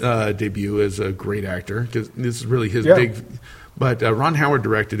Keaton's debut as a great actor because this is really his big. But Ron Howard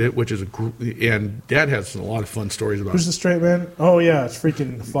directed it, which is and Dad has a lot of fun stories about. Who's the straight man? Oh yeah, it's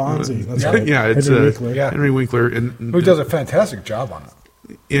freaking Fonzie. That's right. Yeah, it's Henry Winkler, and who does a fantastic job on it.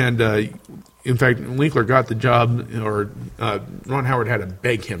 And in fact, Winkler got the job, or Ron Howard had to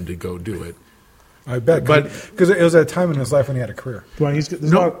beg him to go do it. I bet, because it was at a time in his life when he had a career. Well,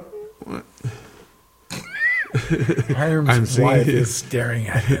 Hiram's wife is staring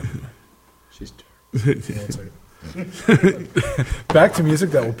at him. She's back to music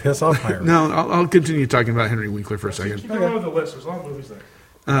that will piss off Hiram. No, I'll continue talking about Henry Winkler for a second. Keep going with the list. There's a lot of movies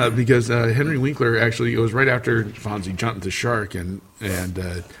there. Because Henry Winkler actually, it was right after Fonzie jumped the shark, and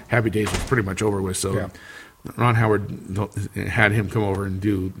Happy Days was pretty much over with. So Ron Howard had him come over and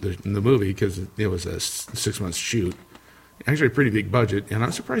do the movie because it was a 6-month shoot. Actually, a pretty big budget, and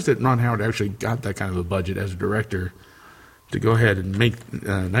I'm surprised that Ron Howard actually got that kind of a budget as a director to go ahead and make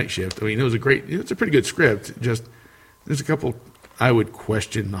Night Shift. I mean, it's a pretty good script. Just there's a couple I would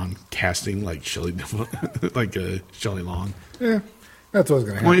question on casting like Shelley, like Shelley Long. Yeah, that's what's going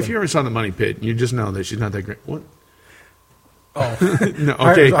to happen. Well, if you ever saw The Money Pit, you just know that she's not that great. What? Oh, No,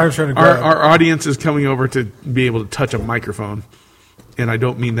 okay. I was trying to our, grab. our audience is coming over to be able to touch a microphone, and I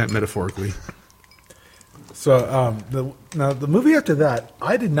don't mean that metaphorically. So the movie after that,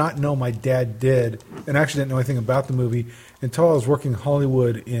 I did not know my dad did, and actually didn't know anything about the movie until I was working in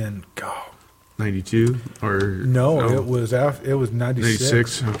Hollywood in 92 or it was 96.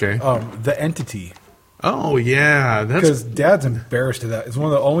 96. Okay. The Entity. Oh yeah, Because Dad's embarrassed of that. It's one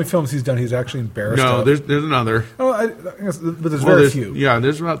of the only films he's done he's actually embarrassed no. of. There's another. Oh, I guess, but there's Well, very few. Yeah,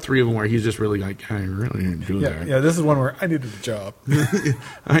 there's about 3 of them where he's just really like, I really didn't do that. Yeah, this is one where I needed a job.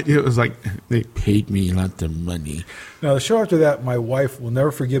 It was like they paid me lots of money. Now, the show after that, my wife will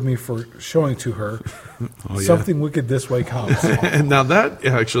never forgive me for showing to her Oh, yeah. Something Wicked This Way Comes. And now that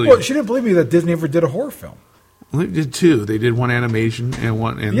actually, Well, she didn't believe me that Disney ever did a horror film. they did 2. They did one animation and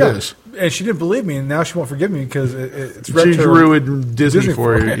one and Yeah, this. and she didn't believe me, and now she won't forgive me because it's She retro. ruined Disney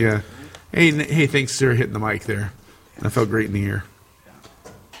for for you. it. Yeah. Hey, thanks for hitting the mic there. That felt great in the ear.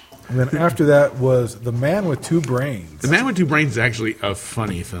 And then after that was The Man with Two Brains. The Man with Two Brains is actually a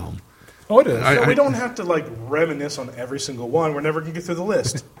funny film. Oh, it is. So we don't have to like reminisce on every single one. We're never gonna get through the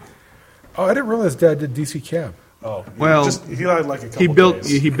list. Oh, I didn't realize Dad did DC Cab. Oh, Well, he had like a couple. He built.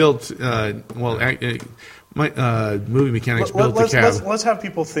 days. He built. My movie mechanics built the cab. Let's have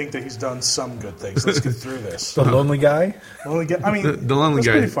people think that he's done some good things. Let's get through this. The Lonely Guy. Lonely Guy. I mean, The Lonely that's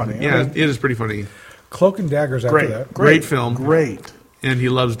Guy. pretty funny. Yeah, I mean, it is pretty funny. Cloak and Daggers after great, that. Great film. Great. And he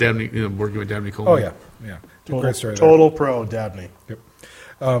loves Dabney, working with Dabney Coleman. Oh, yeah. Great story there. Total pro, Dabney. Yep.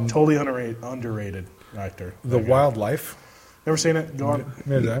 Totally underrated actor. The Wildlife. Never seen it. Go on.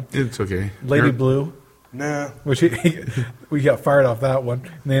 Maybe that. It's okay. Lady Blue. Nah. Which we got fired off that one,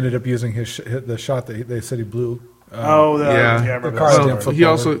 and they ended up using the shot that they said he blew. Yeah. I remember The that car story.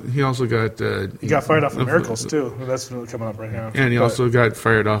 damn He also got. He got fired off of Miracles too. That's coming up right now. And he also got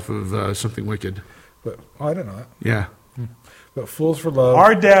fired off of Something Wicked. But I didn't know that. Yeah. But Fools for Love.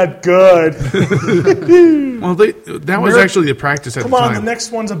 Our dad, good. Well, that was actually the practice at Come the on, time. the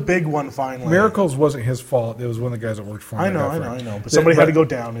next one's a big one. Finally, Miracles wasn't his fault. It was one of the guys that worked for him. I know. But somebody had to go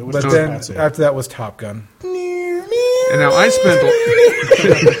down. It was But just then Patsy. after that was Top Gun. And now I spent.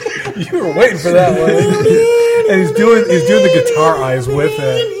 You were waiting for that one. And he's doing the guitar eyes with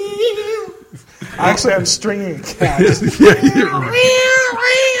it. Actually, I'm stringing a cat.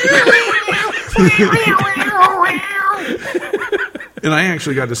 And I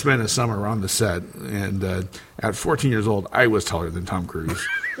actually got to spend a summer on the set. And at 14 years old, I was taller than Tom Cruise.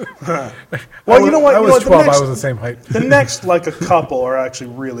 Well, you know what? I You know was what? 12. I was the same height. The next, like a couple, are actually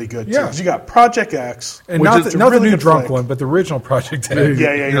really good too. Yeah. 'Cause you got Project X, And which not is the a really new good drunk flick. one, but the original Project X.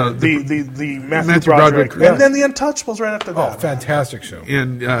 Yeah. You know, the Matthew, Matthew Broderick, Broderick, yeah. and then the Untouchables right after Oh, that. fantastic show.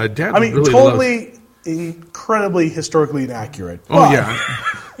 And Dad I mean, really totally, incredibly historically inaccurate. Oh, yeah.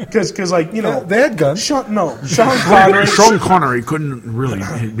 Because like They had guns. Sean Connery. Sean Connery couldn't really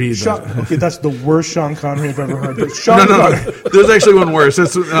be the... Okay, that's the worst Sean Connery I've ever heard. But Sean No. Connery, There's actually one worse.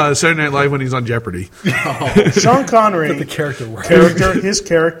 That's Saturday Night Live when he's on Jeopardy. Sean Connery, But the character worked. his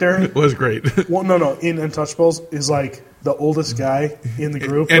character. It was great. Well, no, in Untouchables is like the oldest guy in the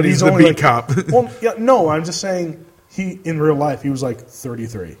group, And but he's the only beat like, cop. Well, yeah, no, I'm just saying he in real life he was like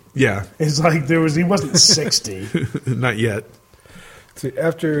 33. Yeah. It's like he wasn't 60. Not yet. See,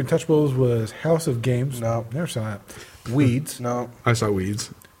 after Untouchables was House of Games. No. Never saw that. Weeds. No, I saw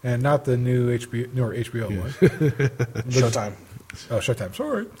Weeds. And not the new HBO one. Showtime. Oh, Showtime.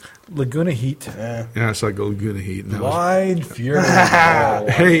 Sorry. Laguna Heat. Yeah. Yeah, I saw Laguna Heat. And that was... Blind Fury.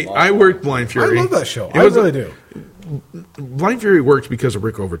 Hey, I worked Blind I Fury. love that show. It I was really do. Blind Fury worked because of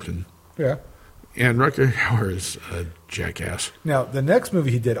Rick Overton. Yeah. And Rutger Hauer is a jackass. Now, the next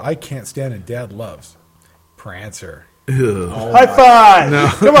movie he did, I can't stand and Dad loves. Prancer. Ugh. High five! No.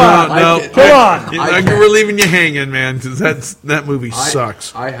 Come on, No. come on. We're leaving you hanging, man. 'Cause that movie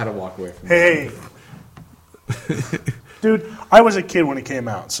sucks. I had to walk away from Hey, dude, I was a kid when it came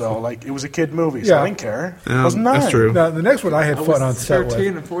out, so like it was a kid movie, so Yeah. I didn't care. I was 9. That's true. Now, the next one I had I fun on was set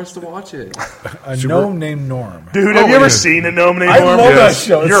 13 with. and forced to watch it. A gnome named Norm. Dude, have Oh, you ever yeah. seen a Gnome Named I Norm? love that Yes.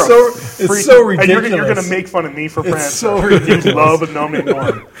 show. You're a It's freak. so And ridiculous. you're going to make fun of me for Prancer. so You ridiculous. love a Gnome Named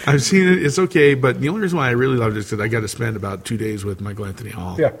Norm. I've seen it. It's okay, but the only reason why I really loved it is because I got to spend about 2 days with Michael Anthony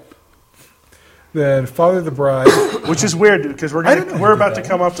Hall. Yeah. Then Father of the Bride. Which is weird, dude, because I didn't know he we're did about that to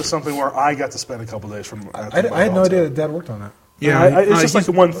come up to something where I got to spend a couple days from. I had no idea that Dad worked on that. Yeah, It's just like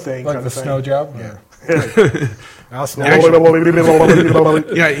the one thing. Like kind the of thing. snow job? Yeah. I'll snow.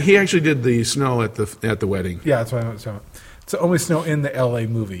 Yeah, he actually did the snow at the wedding. Yeah, that's what I know. It's the only snow in the L.A.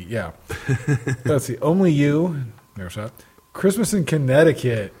 movie. Yeah. Let's see. Only You. Never saw it. Christmas in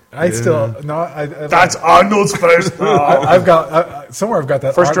Connecticut. That's Arnold's first. I've got somewhere. I've got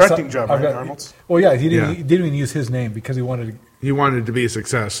that First art- directing job, I've right, got- Arnold's? Well, yeah, he Yeah. didn't even use his name because he wanted it to be a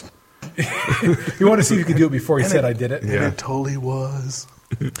success. to see if he could do it before he said I did it. Yeah. It totally was.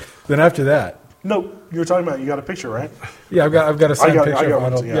 Then after that, No, you were talking about. You got a picture, right? yeah, I've got a signed I picture got of one,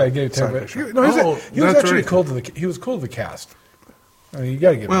 Arnold. yeah. Yeah, I gave it to Signed him. picture. No, Oh, he was that's actually right. cool to the. He was cool to the cast. I mean, you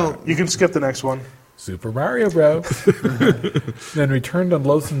got to give him Well, that. You can skip the next one. Super Mario Bros. Then Return to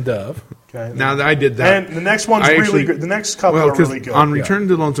Lonesome Dove. Okay. now that I did that. And the next one's I really actually- good. The next couple well, are 'cause really good. on Return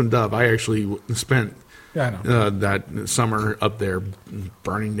to Lonesome Dove, I actually spent Yeah, I know. that summer up there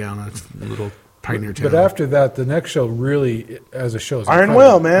burning down a little pioneer town. But after that, the next show really, as a show, is Iron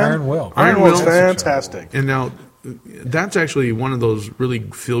incredible. Will, man. Iron Will. Iron Will's Will. fantastic. And now, that's actually one of those really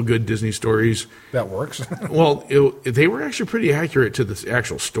feel-good Disney stories. That works. Well, they were actually pretty accurate to the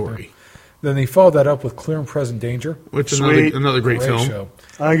actual story, Then he followed that up with Clear and Present Danger. which is Sweet. another great film. show.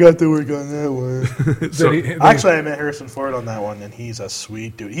 I got to work on that one. Then Actually, I met Harrison Ford on that one, and he's a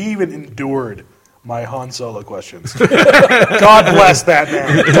sweet dude. He even endured my Han Solo questions. God bless that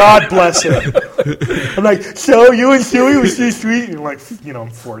man. God bless him. I'm like, so you and Chewie was so sweet. And like, I'm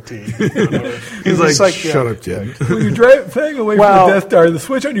 14. He's just like, shut up, yeah. Jed. when you're flying away Well- from the Death Star, the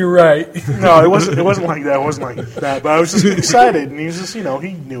switch on your right. No, it wasn't like that. It wasn't like that. But I was just excited, and he was just, he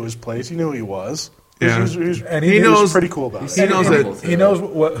knew his place. He knew who he was. Yeah. And He he was knows- pretty cool about He it. knows humble that. too. He knows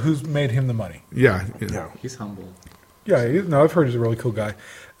who's made him the money. Yeah. Yeah. He's humble. Yeah, I've heard he's a really cool guy.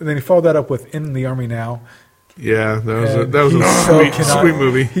 And then he followed that up with In the Army Now. Yeah, And that was he a so sweet, cannot- sweet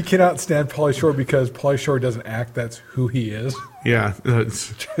movie. He cannot stand Pauly Shore because Pauly Shore doesn't act. That's who he is. Yeah,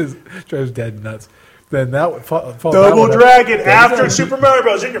 that's, Drives dead nuts. Then that followed that Double one up. Dragon after Super Mario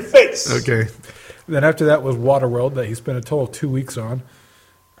Bros. In your face. okay. Then after that was Waterworld that he spent a total of 2 weeks on.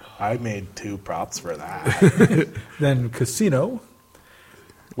 I made 2 props for that. Then Casino.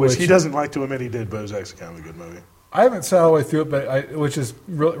 Which he doesn't like to admit he did, but it was actually kind of a good movie. I haven't sat all the way through it, but which is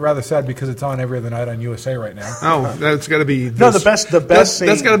rather sad because it's on every other night on USA right now. Oh, that's got to be No, the best That's scene.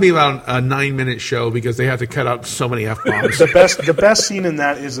 got to be about a 9-minute show because they have to cut out so many f bombs. The best scene in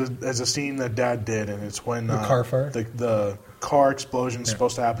that is a scene that Dad did, and it's when The car fire? the car explosion is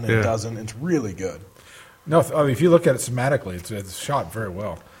supposed to happen and Yeah. it doesn't. It's really good. No, I mean, if you look at it cinematically, it's shot very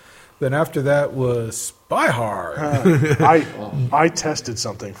well. Then after that was Spy Hard. I tested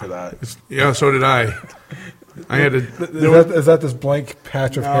something for that. Yeah, so did I. I had to. Is that this blank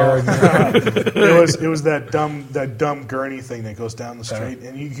patch of hair? It was that dumb gurney thing that goes down the street,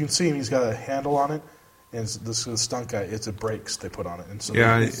 and you can see him. He's got a handle on it, and it's this stunt guy. It's a brakes they put on it, and so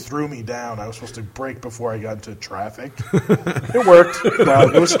Yeah, they threw me down. I was supposed to brake before I got into traffic. It worked,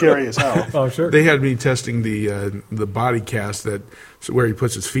 but it was scary as hell. Oh, sure. They had me testing the body cast where he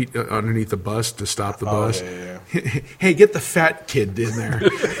puts his feet underneath the bus to stop the bus. Yeah. Hey, get the fat kid in there.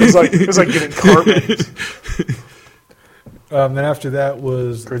 It was like getting Cartman. Then after that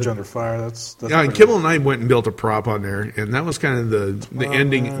was Bridge Under Fire. That's Yeah, and pretty- Kimmel and I went and built a prop on there, and that was kind of the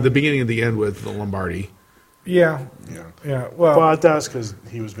ending, the beginning of the end with the Lombardi. yeah. Well, But that's because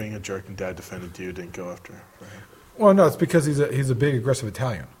he was being a jerk and Dad defended you, didn't go after. no, it's because he's a big aggressive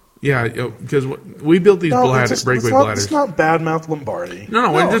Italian. Yeah, because we built these breakaway bladders. It's not badmouth Lombardi.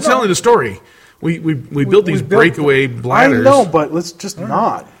 No, I'm just telling the story. We built these built- breakaway bladders. I know, but let's just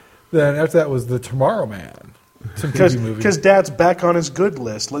not. Then after that was the Tomorrow Man. Some TV movie. Because Dad's back on his good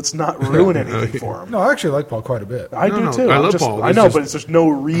list. Let's not ruin anything for him. No, I actually like Paul quite a bit. I do No, too. I I'm love just- Paul. I It's know, just- but there's no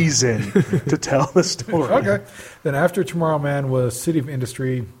reason to tell the story. Okay. Then after Tomorrow Man was City of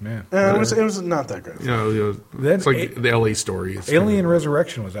Industry. Man. It was not that great. Then it's like the LA story. It's Alien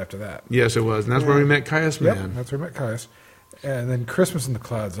Resurrection was after that. Yes, it was, and that's where we met Caius Yep, Man. that's where I met Caius. And then Christmas in the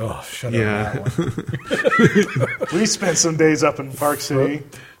Clouds. Oh, shut Yeah. up on that one. We spent some days up in Park City.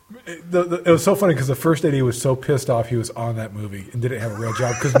 It was so funny because the first day he was so pissed off he was on that movie and didn't have a real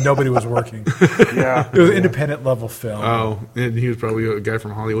job because nobody was working. Yeah. It was an independent level film. Oh, and he was probably a guy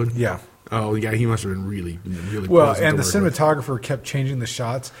from Hollywood. Yeah. Oh, yeah, he must have been really Well, pleasant and the to work with. cinematographer kept changing the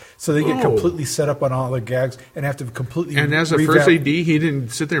shots, so they get Oh. completely set up on all the gags and have to completely. And as a revamp- first AD, he didn't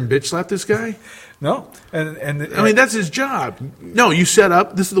sit there and bitch slap this guy. no, and I mean, that's his job. No, you set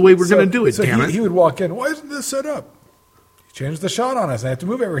up. This is the way we're going to do it. So damn it. he would walk in. Why isn't this set up? He changed the shot on us. I have to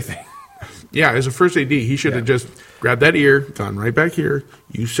move everything. Yeah, as a first AD, he should have just grabbed that ear, gone right back here.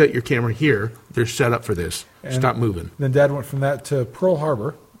 You set your camera here. They're set up for this. And Stop moving. Then Dad went from that to Pearl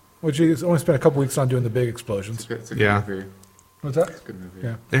Harbor, which he's only spent a couple weeks on doing the big explosions. It's a Yeah. good movie. What's that? It's a good movie.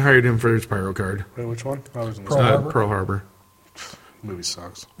 Yeah. They hired him for his pyro card. Wait, which one? I was in Pearl the Harbor? Pearl Harbor. movie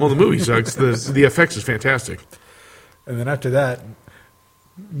sucks. Well, the movie sucks. The effects is fantastic. And then after that,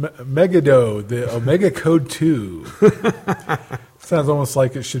 Megado, the Omega Code 2. Sounds almost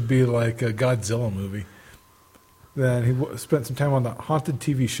like it should be like a Godzilla movie. Then he spent some time on the Haunted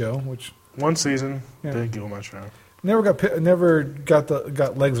TV show, which One season, Yeah. didn't give him much out. never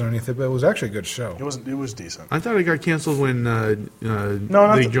got legs underneath it, but it was actually a good show. It was decent. I thought it got canceled when not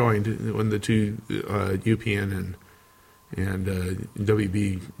they the- joined, when the two UPN and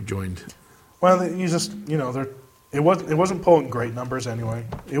WB joined. Well, you just it wasn't pulling great numbers anyway.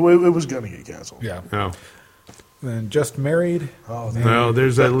 It was going to get canceled. Yeah. Oh, Then Just Married. Oh, no,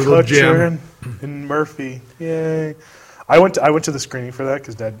 there's that little Kutcher gem. and Murphy. Yay! I went to the screening for that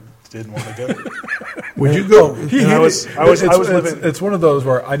because Dad didn't want to go. Would you go? I was living. It's one of those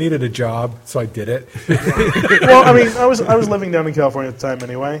where I needed a job, so I did it. Well, I mean, I was living down in California at the time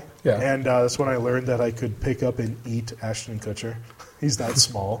anyway. Yeah. And that's when I learned that I could pick up and eat Ashton Kutcher. He's that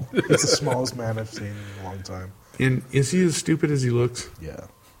small. He's the smallest man I've seen in a long time. And is he as stupid as he looks? Yeah.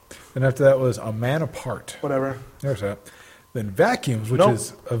 And after that was A Man Apart. Whatever. There's that. Then Vacuums, which Nope.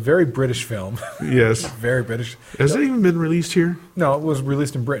 is a very British film. Yes. Very British. Has it even been released here? No, it was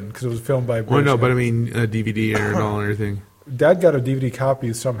released in Britain because it was filmed by British. Well, no, but I guys. mean DVD and all and everything. Dad got a DVD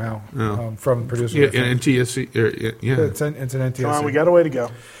copy somehow Oh. from the producer. Yeah, of the film. and NTSC. Yeah. It's an NTSC. Come on, we got a way to go.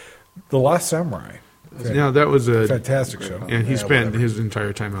 The Last Samurai. Now that was a Fantastic show. and he Yeah, spent whatever. his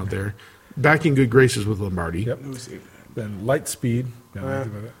entire time out there, back in good graces with Lombardi. Yep. Then Lightspeed. No,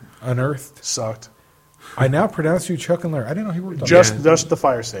 nothing with it. Unearthed. Sucked. I now pronounce you Chuck and Larry. I didn't know he worked on Just the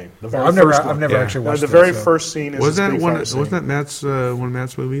fire scene. The very I've never first one. actually The watched very it, so. first scene is Was this that big one? fire scene. Wasn't that Matt's one of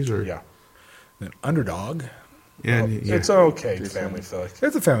Matt's movies? Or Yeah. Then Underdog. and yeah. It's an okay family flick.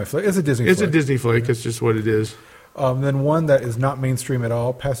 It's a family flick. It's a Disney It's a flick. Disney flick. It's just what it is. Then one that is not mainstream at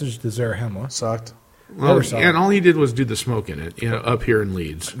all, Passage to Zarahemla. Sucked. Well, Never saw and it. all he did was do the smoke in it, up here in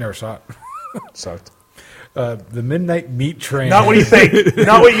Leeds. Never saw it. Sucked. The Midnight Meat Train. Not what you think.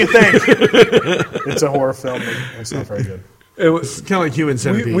 Not what you think. It's a horror film. But it's not very good. It was. It's kind of like Human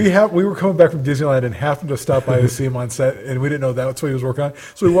Centipede. We were coming back from Disneyland and happened to stop by to see him on set, and we didn't know that's what he was working on.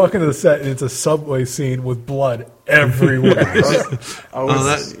 So we walk into the set, and it's a subway scene with blood everywhere.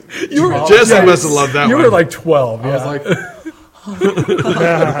 You were Jesse must have loved that You one. were like 12. I Yeah. was like,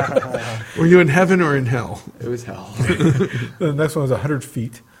 Were you in heaven or in hell? it was hell. The next one was 100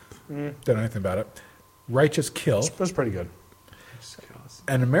 Feet. Don't know anything about it. Righteous Kill. It was pretty good.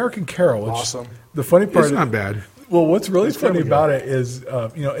 And American Carol. Which Awesome. The funny part. It's not bad. Well, what's really It's funny really about it is,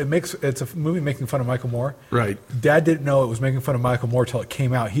 it's a movie making fun of Michael Moore. Right. Dad didn't know it was making fun of Michael Moore till it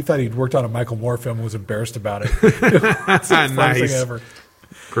came out. He thought he'd worked on a Michael Moore film and was embarrassed about it. It's the funniest Nice. thing ever.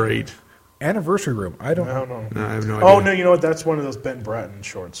 Great. Anniversary Room. I don't I don't know. No, I have no idea. Oh no, you know what? That's one of those Ben Bratton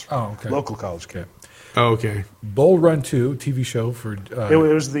shorts. Oh, okay. Local college kid. Oh, okay. Bull Run 2 TV show for It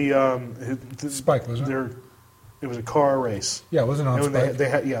was the Spike, wasn't it? It was a car race. Yeah, it wasn't on And when Spike. they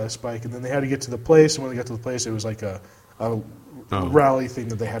had the Spike, and then they had to get to the place. And when they got to the place, it was like a rally thing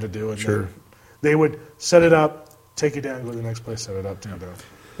that they had to do. And Sure. they would set it up, take it down, go to the next place, set it up, take it down.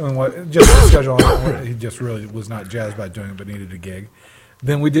 And just the schedule on it, he just really was not jazzed about doing it, but needed a gig.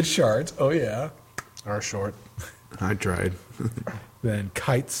 Then we did Shards. Oh, yeah. Our short I tried. Then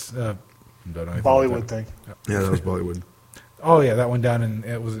Kites. Don't know anything about Bollywood that. thing. Yeah, that was Bollywood. Oh, yeah, that one down in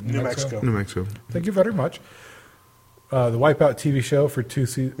New Mexico. New Mexico. Thank you very much. The Wipeout TV show for 2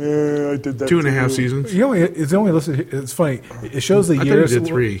 seasons. Yeah, I did that. 2.5 too. seasons. It's only listed. It's funny. It shows the I thought he years. did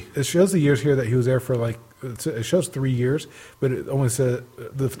 3. It shows the years here that he was there for it shows 3 years, but it only says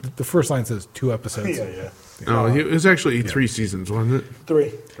the first line says 2 episodes. Yeah. Oh, it was actually 3 seasons, wasn't it?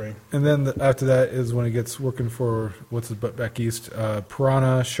 Three. And then after that is when he gets working for what's his butt back east,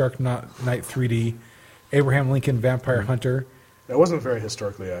 Piranha, Shark Night 3D, Abraham Lincoln, Vampire Hunter. That wasn't very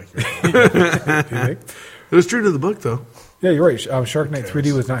historically accurate. You think? It was true to the book, though. Yeah, you're right. Shark Night cares?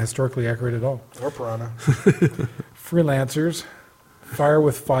 3D was not historically accurate at all. or Piranha. Freelancers, Fire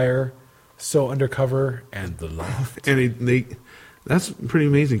with Fire, So Undercover, and The Loft. And that's pretty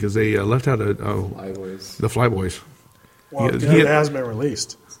amazing because they left out Flyboys. the Flyboys. Well, Yeah, it hasn't been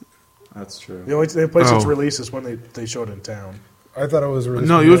released. That's true. The only place it's Oh. released is when they show it in town. I thought it was released.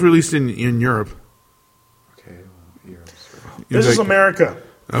 No, it was released in Europe. Okay, well, Europe's right. This is America.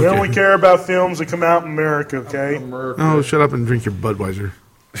 We Okay. only care about films that come out in America, okay? America. Oh, shut up and drink your Budweiser.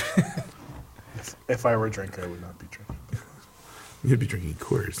 If I were a drinker, I would not be drinking. You'd be drinking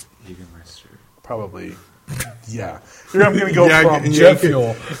Coors. Jägermeister. Probably, yeah. Here I'm going to go Yeah, from yeah. Jet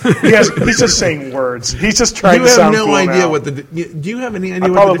Fuel. He's just saying words. He's just trying You to have sound no cool idea now. what the. Do you have any idea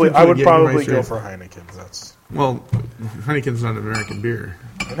I what probably, the I would difference probably between go Jägermeister? for Heineken. That's Well, Heineken's not an American beer.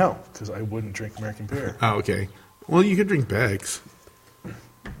 I know because I wouldn't drink American beer. Oh, okay. Well, you could drink Beck's.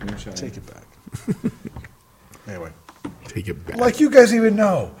 Moonshine. Take it back. Anyway, Take it back. Like you guys even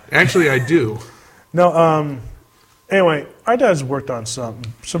know. Actually, I do. No, anyway, our dad's worked on some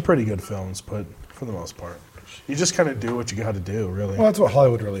pretty good films, but for the most part, you just kind of do what you got to do, really. Well, that's what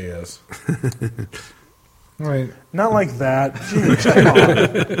Hollywood really is. Right. Not like that. Jeez,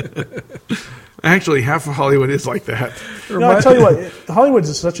 come on. Actually, half of Hollywood is like that. No, I tell you what, Hollywood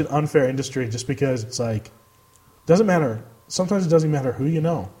is such an unfair industry just because it's like, doesn't matter. Sometimes it doesn't matter who you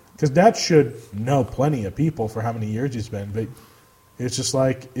know. Because Dad should know plenty of people for how many years he's been, but it's just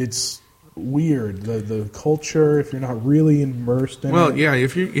like, it's weird. The culture, if you're not really immersed in it. Well, yeah,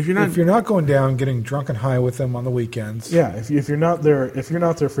 if you're not going down, getting drunk and high with them on the weekends. Yeah, if you're not their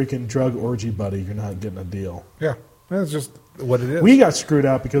freaking drug orgy buddy, you're not getting a deal. Yeah, that's just what it is. We got screwed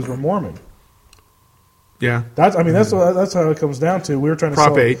out because we're Mormon. yeah, That's how it comes down to. We were trying to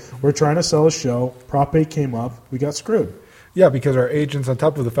Prop 8. We're trying to sell a show. Prop 8 came up. We got screwed. Yeah, because our agents, on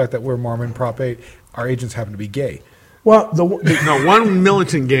top of the fact that we're Mormon, Prop 8, our agents happen to be gay. Well, no, one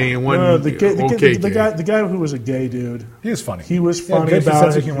militant gay and one the guy who was a gay dude. He was funny. He was He had funny good about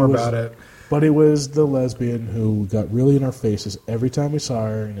sense it. of humor about it. But it was the lesbian who got really in our faces every time we saw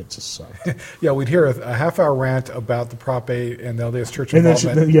her, and it just sucked. Yeah, we'd hear a half-hour rant about the Prop 8 and the LDS Church And then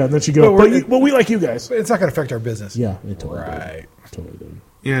involvement. then she go, but we like you guys. It's not going to affect our business. Yeah, it totally Right. did. Totally did.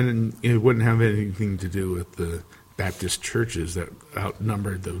 and it wouldn't have anything to do with the Baptist churches that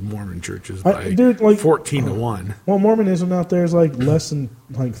outnumbered the Mormon churches by 14 to 1. Well, Mormonism out there is like less than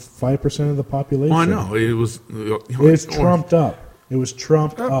 5% of the population. Well, I know it was. It's trumped up. It was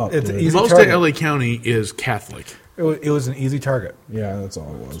trumped up. It's dude. easy Most target. of LA County is Catholic. It was an easy target. Yeah, that's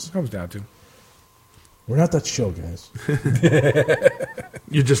all it was. It comes down to. We're not that show, guys.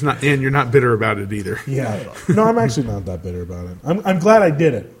 You're just not, and you're not bitter about it either. Yeah. No, I'm actually not that bitter about it. I'm glad I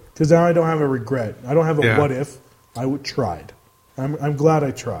did it because now I don't have a regret. I don't have a what if. I tried. I'm glad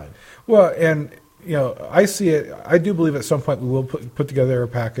I tried. Well, and I see it. I do believe at some point we will put together a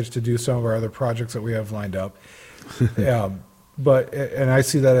package to do some of our other projects that we have lined up. But I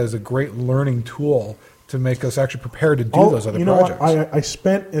see that as a great learning tool to make us actually prepared to do those other projects. What? I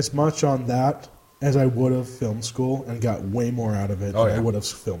spent as much on that as I would have film school and got way more out of it than I would have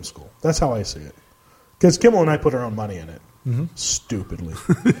film school. That's how I see it. Because Kimmel and I put our own money in it. Mm-hmm. Stupidly.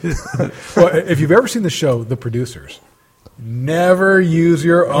 Well, if you've ever seen the show The Producers, never use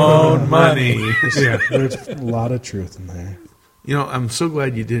your own money. Yeah. There's a lot of truth in there. I'm so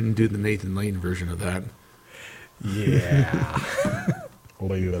glad you didn't do the Nathan Lane version of that. Yeah.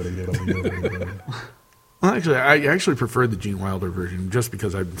 Well, actually, I actually prefer the Gene Wilder version just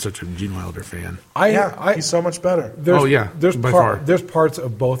because I'm such a Gene Wilder fan. He's so much better. By far. There's parts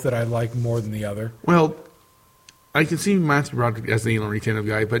of both that I like more than the other. Well, I can see Matthew Broderick as the anal retentive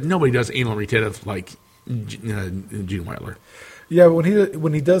guy, but nobody does anal retentive like Gene Wilder. Yeah, but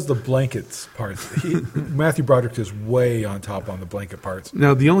when he does the blankets parts, Matthew Broderick is way on top on the blanket parts.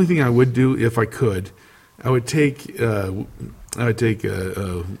 Now, the only thing I would do if I could, I would take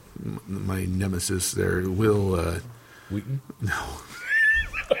my nemesis there, Will Wheaton. No.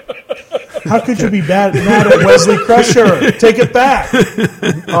 How could you be mad at Wesley Crusher? Take it back.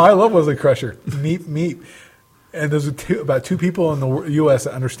 Oh, I love Wesley Crusher. Meep. And there's about 2 people in the U.S.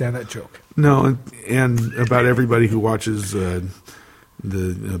 that understand that joke. No, and about everybody who watches the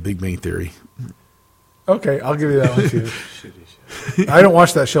Big Bang Theory. Okay, I'll give you that one too. I don't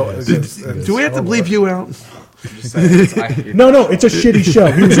watch that show. Do we have to bleep you out? No, it's a shitty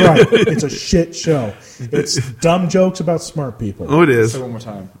show. He was right. It's a shit show. It's dumb jokes about smart people. Oh, it is. Say one more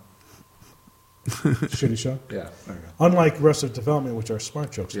time. Shitty show? Yeah. There we go. Unlike Arrested Development, which are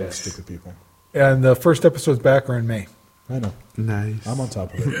smart jokes about stupid people. And the first episode's back are in May. I know. Nice. I'm on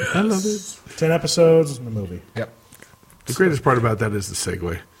top of it. I love it. 10 episodes in the movie. Yep. The greatest part about that is the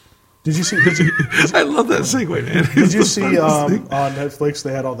segue. Did you see? I love that segue, man. Did you see on Netflix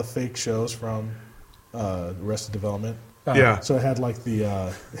they had all the fake shows from Arrested Development? Yeah. So it had like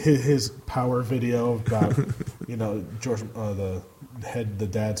the his power video about George the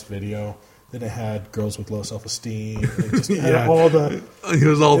dad's video. Then it had girls with low self-esteem. It just had all the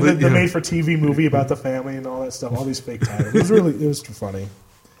made for TV movie about the family and all that stuff. All these fake titles. It was funny.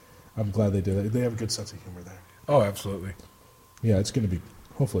 I'm glad they did it. They have a good sense of humor there. Oh, absolutely. Yeah, it's going to be.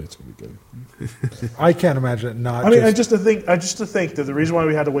 Hopefully, it's going to be good. I can't imagine it not. Just to think that the reason why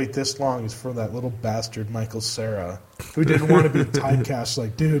we had to wait this long is for that little bastard Michael Cera, who didn't want to be typecast.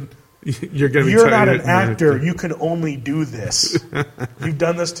 Like, dude, you're not an actor. You can only do this. You've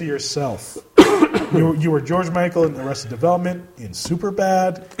done this to yourself. You were George Michael in Arrested Development, in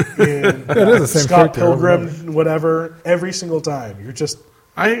Superbad, in Scott Pilgrim, whatever. Every single time, you're just.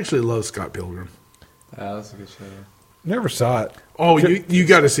 I actually love Scott Pilgrim. That's a good show. Never saw it. Oh, you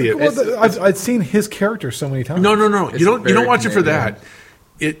got to see it. Well, I've seen his character so many times. No. It's You don't very watch it for Canadian.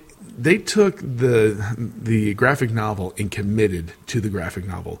 that. They took the graphic novel and committed to the graphic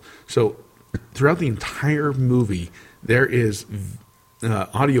novel. So throughout the entire movie, there is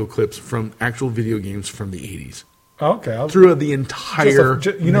audio clips from actual video games from the 80s. Okay. Throughout the entire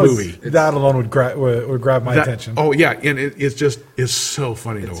movie. That alone would grab my attention. Oh yeah, and it's just is so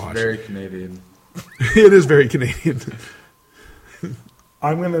funny to It's watch. very Canadian. It is very Canadian.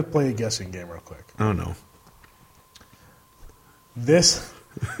 I'm going to play a guessing game real quick. Oh no. This,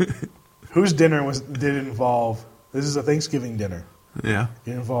 whose dinner did involve, this is a Thanksgiving dinner. Yeah.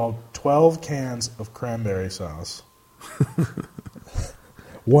 It involved 12 cans of cranberry sauce,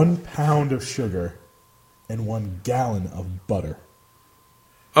 1 pound of sugar, and 1 gallon of butter.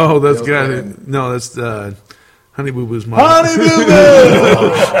 Oh, that's Bill good. Clinton. No, that's Honey Boo Boo's mom. Honey Boo Boo!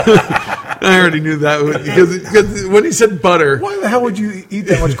 I already knew that because when he said butter. Why the hell would you eat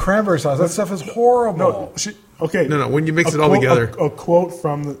that much cranberry sauce? That stuff is horrible. Okay. No, when you mix A it all quote- together. A quote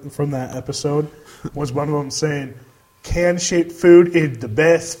from that episode was one of them saying, "Can-shaped food is the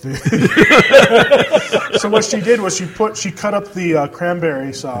best food." So what she did was she cut up the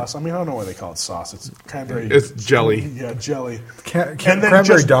cranberry sauce. I mean, I don't know why they call it sauce. It's cranberry. It's jelly. Yeah, jelly.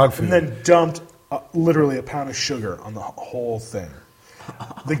 Cranberry dog food. And then dumped literally a pound of sugar on the whole thing.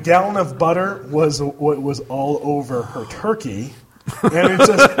 The gallon of butter was what was all over her turkey. And it's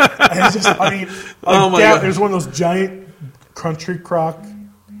just, I mean, Oh my God. there's one of those giant country crock,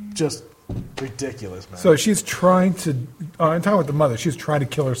 just ridiculous, man. So she's trying to. I'm talking about the mother. She's trying to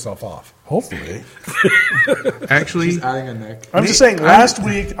kill herself off. Hopefully. Actually, He's adding a neck. I'm just saying, last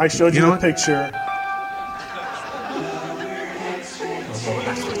week I showed you know the what? picture.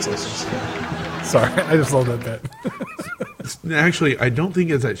 Sorry, I just love that bit. actually, I don't think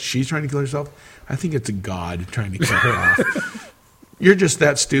it's that she's trying to kill herself. I think it's God trying to kill her off. You're just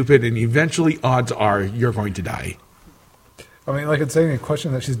that stupid, and eventually, odds are you're going to die. I mean, like it's saying a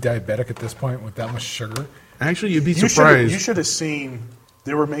question that she's diabetic at this point with that much sugar. Actually, you'd be You surprised. should have seen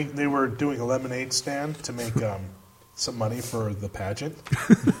they were doing a lemonade stand to make some money for the pageant,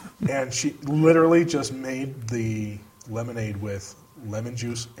 and she literally just made the lemonade with lemon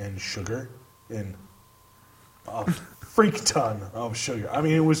juice and sugar and a freak ton of sugar. I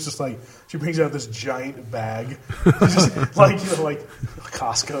mean, it was just like she brings out this giant bag, just like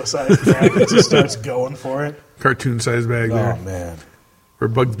Costco sized bag, and just starts going for it. Cartoon size bag there. Oh man. Where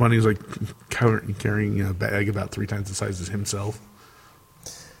Bugs Bunny is like carrying a bag about 3 times the size as himself.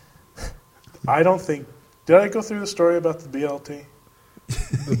 I don't think. Did I go through the story about the BLT?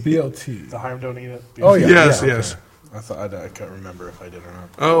 The BLT. The harm don't eat it. Oh, yeah. Yes. I thought I can't remember if I did or not.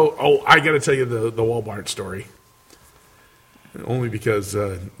 Oh! I got to tell you the Walmart story. Only because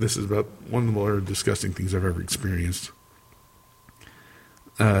this is about one of the more disgusting things I've ever experienced.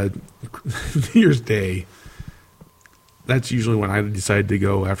 New Year's Day. That's usually when I decide to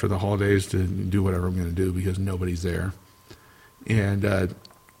go after the holidays to do whatever I'm going to do because nobody's there. And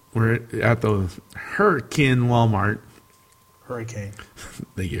we're at the Hurricane Walmart. Hurricane.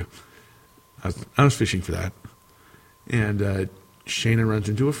 Thank you. I was fishing for that. And Shayna runs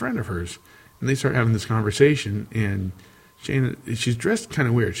into a friend of hers. And they start having this conversation. And Shayna, she's dressed kind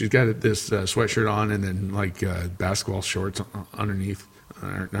of weird. She's got this sweatshirt on and then like basketball shorts underneath,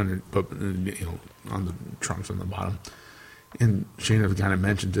 but on the trunks on the bottom. And Shayna kind of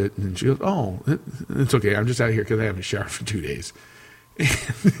mentioned it. And she goes, "Oh, it's okay. I'm just out here because I haven't showered for 2 days."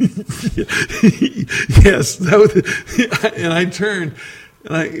 Yes, and I turned,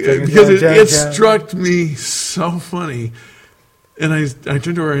 and because it struck me so funny, and I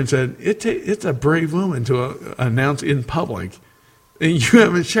turned to her and said, "It's a brave woman to announce in public, and you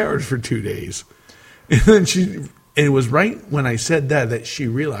haven't showered for 2 days." And then it was right when I said that she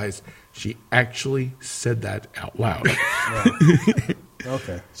realized she actually said that out loud.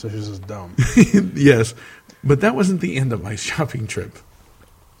 Okay, so she's just dumb. Yes, but that wasn't the end of my shopping trip.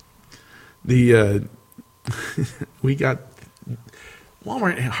 Walmart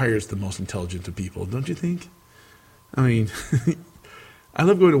hires the most intelligent of people, don't you think? I mean, I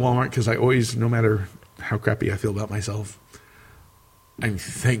love going to Walmart because I always, no matter how crappy I feel about myself,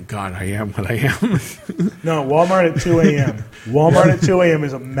 thank God I am what I am. No, Walmart at 2 a.m. Walmart at 2 a.m.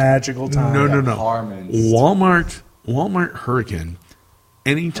 is a magical time. No. Harmon's. Walmart Hurricane.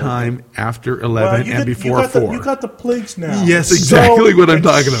 Anytime after 11 and before 4. You got the plagues now. Yes, exactly what I'm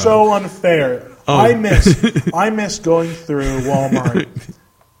talking about. So unfair. Oh. I miss going through Walmart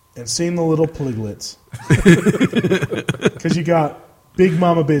and seeing the little piglets. Because you got Big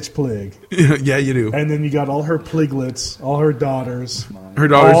Mama Bitch Plig. Yeah, you do. And then you got all her pliglets, all her daughters. Her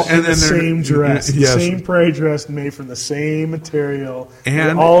daughters, all and in the same dress, yes. the same parade dress made from the same material,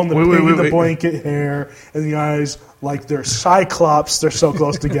 And all in the wait, pig in the wait. blanket hair, and the eyes like they're cyclops. They're so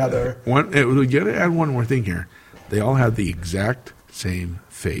close together. We got to add one more thing here. They all have the exact same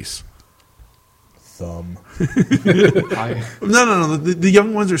face. Thumb. No. The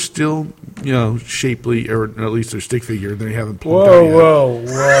young ones are still, shapely, or at least they're stick figure. They haven't plumped out yet. Whoa.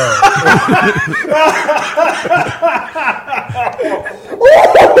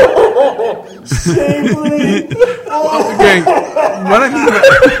 Shapely. Okay, what I mean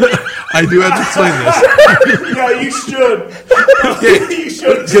by I do have to explain this. Yeah, you should. Okay, You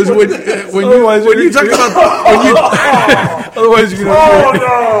should. because when you talk about Otherwise, you're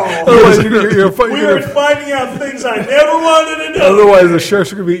We are finding out things I never wanted to know. Otherwise, the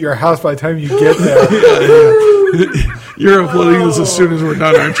sheriff's going to be at your house by the time you get there. you're uploading this as soon as we're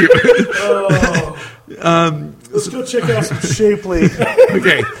done, aren't you? Let's go check out some Shapely.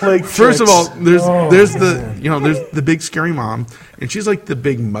 Okay. Plague First of chicks. all, there's the big scary mom, and she's like the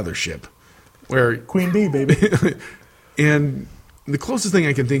big mothership, where Queen Bee, baby. and the closest thing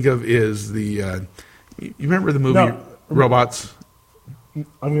I can think of is the you remember the movie No. Robots? I'm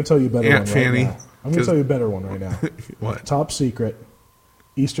going to tell you a better Aunt one Fanny. right now. I'm going to tell you a better one right now. What? Top secret.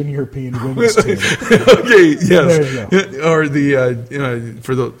 Eastern European women's team. Okay, yes. There you Or the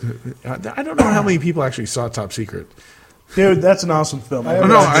for the I don't know how many people actually saw Top Secret. Dude, that's an awesome film. I have,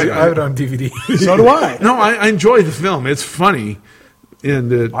 no, I I- have it on DVD. So do I. No, I enjoy the film. It's funny,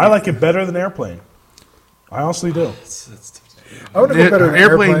 and I like it better than Airplane. I honestly do. I want to go better than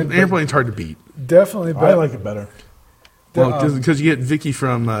Airplane. but Airplane's hard to beat. Definitely better. I like it better. Well, because you get Vicky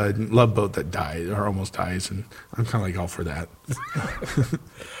from Love Boat that died or almost dies, and I'm kind of like all for that.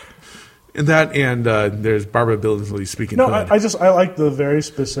 And there's Barbara Billingsley speaking. No, Hood. I like the very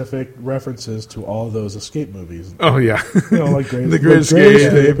specific references to all of those escape movies. Oh yeah, Like The Great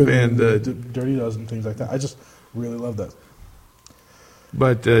Escape and Dirty Dozen, things like that. I just really love that.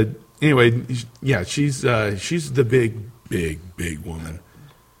 But anyway, yeah, she's the big woman,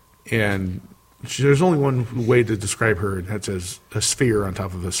 and there's only one way to describe her, and that's as a sphere on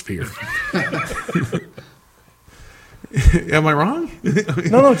top of a sphere. Am I wrong?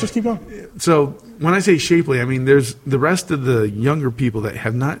 No, just keep going. So when I say shapely, I mean there's the rest of the younger people that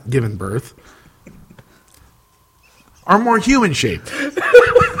have not given birth are more human shaped.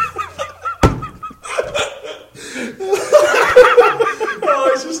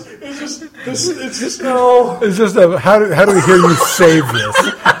 It's just no. It's just how do we hear you save this?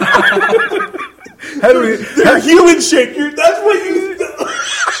 How do we? They're human shaped. That's what you.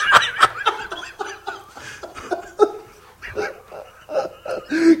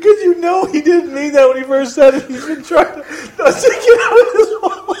 Because he didn't mean that when he first said it. He's been trying to take it out of his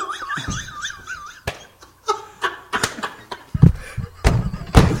mouth.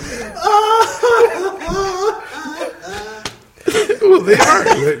 Well, they are.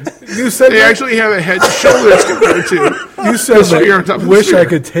 You said They actually have a head and shoulders compared to. You said sphere on top of the wish sphere. I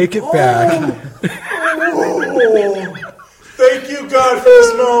could take it back. Oh, thank you, God, for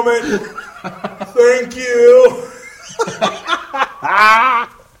this moment. Thank you.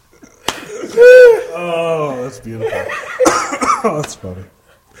 Oh, that's beautiful. Oh, that's funny.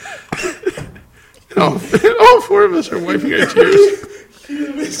 All four of us are wiping our tears.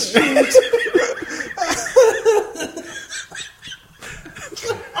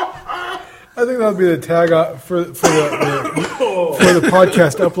 I think that'll be the tag for the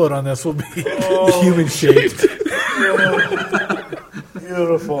podcast upload on this will be human shaped.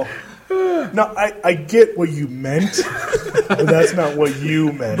 Beautiful. No, I get what you meant, but that's not what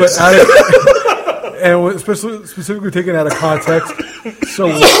you meant. But and specifically taken out of context, so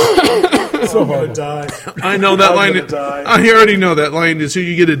I'm gonna horrible. die. I know that I'm line. gonna die. I already know that line. As soon as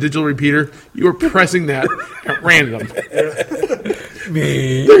you get a digital repeater, you are pressing that at random.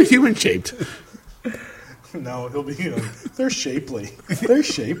 Me. They're human shaped. No, he'll be. They're shapely. They're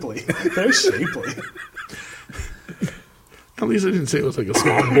shapely. They're shapely. At least I didn't say it was like a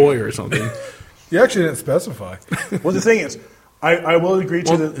small boy or something. You actually didn't specify. Well, the thing is, I will agree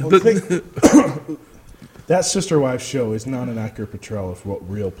to that Sister Wives show is not an accurate portrayal of what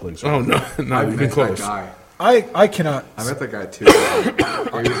real pigs are. Oh no, not even met close. that guy. I cannot. I met that guy too.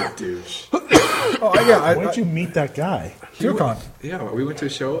 He was a douche. Oh yeah, Why'd you meet that guy? Tucon. Yeah, we went to a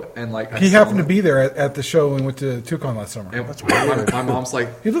show and like He happened to be there at the show when we went to Tucon last summer. And my mom's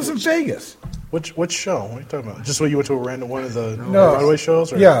like, He lives in Vegas. Which show? What are you talking about? Just when you went to a random one of the No. Broadway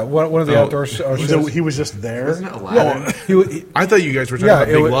shows? Or? Yeah, one of the outdoor So shows. he was just there. Wasn't it Aladdin? I thought you guys were talking Yeah, about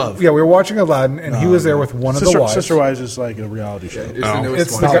Big Love. yeah, we were watching Aladdin, and he was there with one of the wives. Sister Wives is like a reality show. It's the newest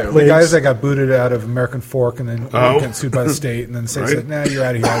It's one, the, too. the guys that got booted out of American Fork and then getting sued by the state, and then the state Right. said, "Nah, you're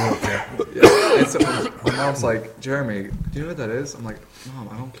out of here. I don't care." Yeah. And so my mom's like, Jeremy, do you know what that is? I'm like, Mom,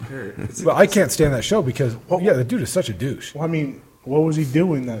 I don't care. It's, But I can't stand that show because, the dude is such a douche. Well, I mean, what was he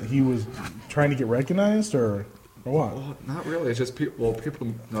doing that he was trying to get recognized or what? well, not really. It's just people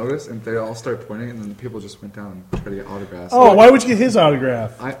notice and they all start pointing, and then people just went down and tried to get autographs. Oh, why would you get his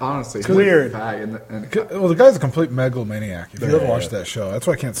autograph? I honestly, It's weird. Fag, Well, the guy's a complete megalomaniac. If you ever Yeah. watched that show, that's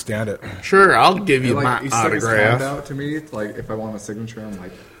why I can't stand it. Sure, I'll give you like, my he stuck his hand autograph. out to me, like if I want a signature, I'm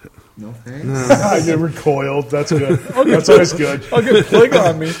like, no thanks. I get recoiled. That's good. That's always good. I'll get plague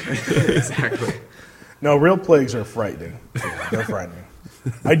on me. Exactly. No, real plagues are frightening. They're frightening.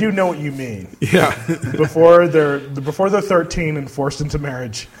 I do know what you mean. Yeah. Before they're 13 and forced into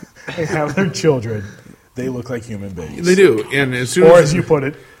marriage and have their children, they look like human beings. They do. And as soon Or as as you put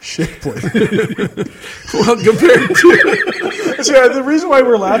it, shit plague. well, compared to So the reason why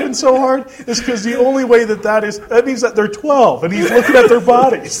we're laughing so hard is because the only way that means that they're 12 and he's looking at their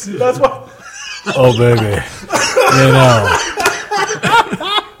bodies. That's why. Oh, baby.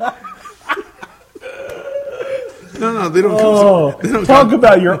 no, they don't. Oh, they don't talk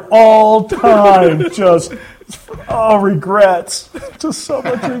about your all-time just regrets. Just so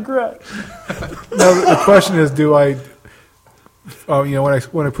much regret. Now, the question is, do I,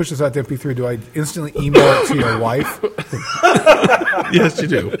 when I push this out to MP3, do I instantly email it to your wife? Yes, you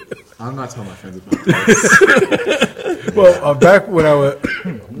do. I'm not telling my friends about this. Well, back when I was,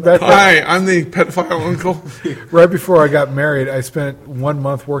 Hi, I'm the pedophile uncle. right before I got married, I spent 1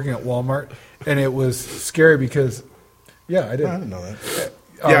 month working at Walmart, and it was scary because, I I did. didn't know that.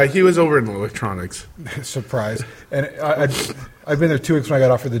 Yeah, he was over in electronics. Surprise. And I've been there 2 weeks when I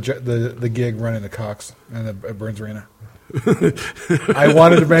got offered the gig running the Cox and at Burns Arena. I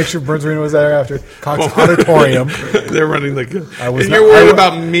wanted to make sure Burns Arena was there after Cox Auditorium. They're running like. I was and not- you're worried I-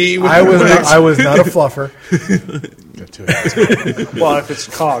 about me. With I your was legs? I was not a fluffer, Got 2 hands. Well, if it's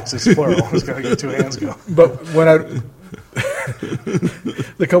Cox, it's plural. It's got to get 2 hands go. but when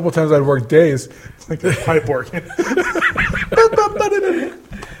the couple of times I'd work days, Like a pipe organ.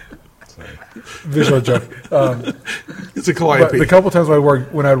 visual joke. It's a But the calliope. couple of times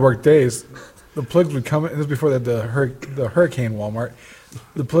when I'd work days, the plugs would come in. This was before the hurricane Walmart.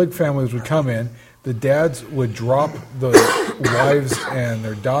 The plug families would come in. The dads would drop the wives and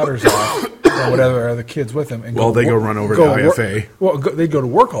their daughters off, or whatever, or the kids with them, and Well, they go run over to IFA. They'd go to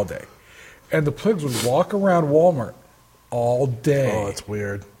work all day, and the plugs would walk around Walmart all day. Oh, that's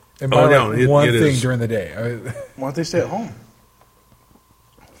weird. and buy no, like it- one it thing is. during the day. Why don't they stay at home?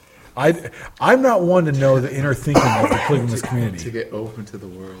 I'm not one to know the inner thinking of the polygamous To community. get open to the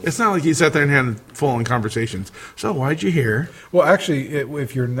world. It's not like he sat there and had full-on conversations. So why'd you hear? Well, actually,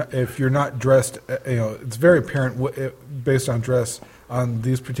 if you're not dressed, it's very apparent based on dress on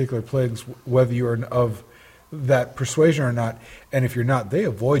these particular plagues whether you are of that persuasion or not. And if you're not, they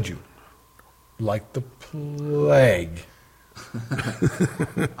avoid you like the plague.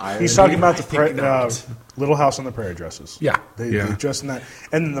 He's talking about the Little House on the Prairie dresses. Yeah. They Yeah. dress in that.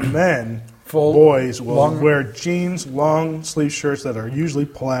 And the men, Full- boys, will long- wear jeans, long sleeve shirts that are usually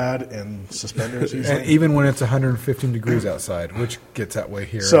plaid and suspenders usually. And even when it's 115 degrees outside, which gets that way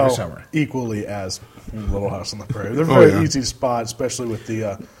here so every summer. equally as Little House on the Prairie. They're Oh, very yeah. easy to spot, especially with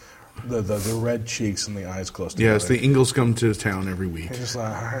the red cheeks and the eyes close together. Yes, the Ingalls come to town every week. It's just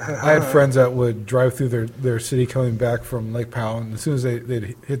like, I had friends that would drive through their city coming back from Lake Powell, and as soon as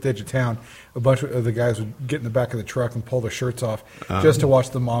they'd hit the edge of town, a bunch of the guys would get in the back of the truck and pull their shirts off just to watch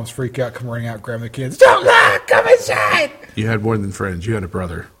the moms freak out, come running out, grabbing the kids. Don't look! Come inside! You had more than friends. You had a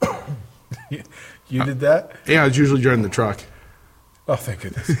brother. You did that? Yeah, I was usually driving the truck. Oh, thank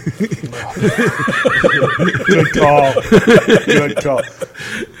goodness. good call. Good call.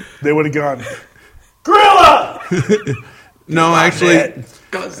 They would have gone, Gorilla! No, actually,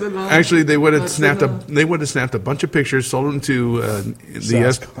 Godzilla. actually, they would have Godzilla. snapped a bunch of pictures, sold them to the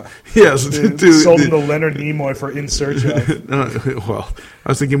Sasquatch. yes, to Sold them to Leonard Nimoy for In Search of well, I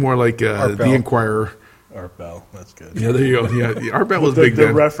was thinking more like Art the Bell. Inquirer. Art Bell. That's good. Yeah, there you go. Yeah, Art Bell was The, big the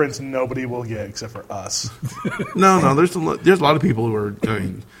then. reference nobody will get except for us. No, there's a lot of people who are.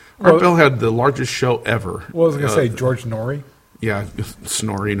 Art Well- Bell had the largest show ever. What was I going to say? George Norrie? Yeah,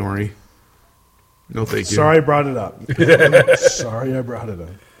 Snorri Nori. No, thank you. Sorry I brought it up. Sorry I brought it up.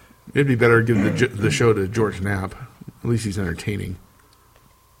 It'd be better to give the show to George Knapp. At least he's entertaining.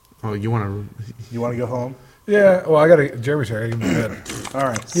 Oh, you want to? You want to go home? Yeah, well, I got to. Jeremy's here. I can bed. All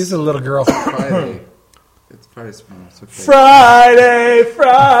right. He's a little girl. Friday. It's Friday tomorrow. It's okay.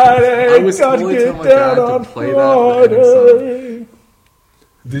 Friday. I was totally telling my dad to play that random song.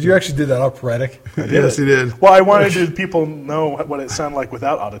 Did you actually do that operatic? Yes, he did. Well, I wanted people know what it sounded like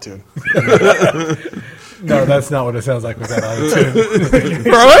without autotune. No, that's not what it sounds like without autotune.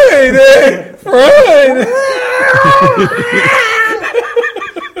 Friday!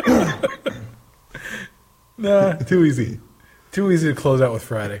 Nah, too easy. Too easy to close out with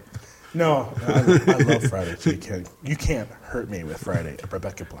Friday. No, I love Friday. So you can't hurt me with Friday.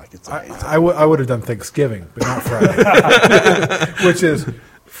 Rebecca Black. It's amazing. I would have done Thanksgiving, but not Friday. Which is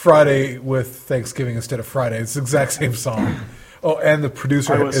Friday with Thanksgiving instead of Friday. It's the exact same song. Oh, and the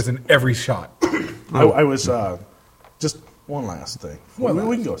producer is in every shot. I was just one last thing. We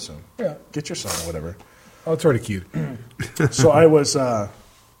can go soon. Yeah. Get your son or whatever. Oh, it's already queued. So I was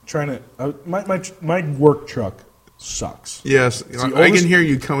trying to. My work truck sucks. Yes, I oldest- can hear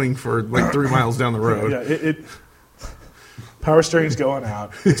you coming for like 3 miles down the road. Yeah, it power steering's going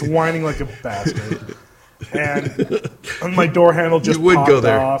out. It's whining like a bastard, and my door handle just You would popped go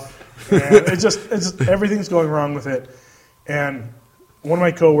there. off. And it's just everything's going wrong with it. And one of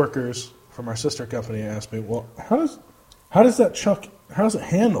my coworkers from our sister company asked me, "Well, how does that truck? How does it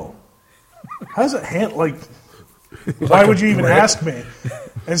handle? How does it handle? Like, why would you even ask me?"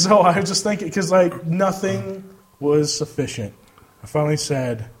 And so I was just thinking, because like nothing was sufficient. I finally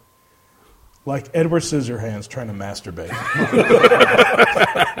said, like Edward Scissorhands trying to masturbate.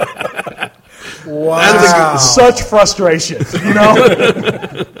 Wow. Such frustration, you know,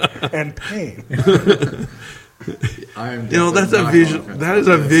 and pain. That's a visual. That is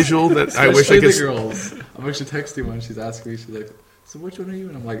a visual that I wish I Especially could. the girls. I'm actually texting one. She's asking me. She's like, "So which one are you?"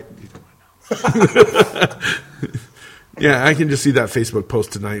 And I'm like, "You don't want to know." Yeah, I can just see that Facebook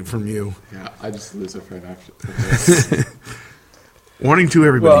post tonight from you. Yeah, I just lose a friend after this. Wanting to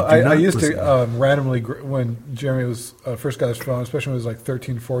everybody. Well, do I not used listen. to randomly, when Jeremy was first got his phone, especially when he was like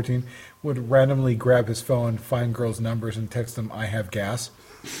 13, 14, would randomly grab his phone, find girls' numbers, and text them, "I have gas."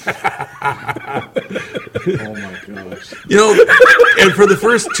 Oh my gosh! And for the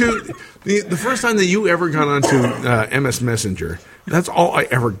first the first time that you ever got onto MS Messenger, that's all I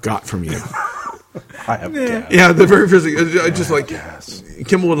ever got from you. I have gas. Yeah, the very first thing, I just like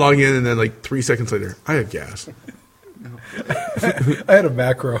Kimball would log in, and then like 3 seconds later, I have gas. I had a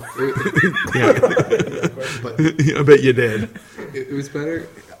macro. Yeah, But I bet you did. it was better.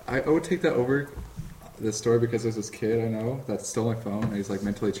 I would take that over the story because there's this kid I know that stole my phone and he's like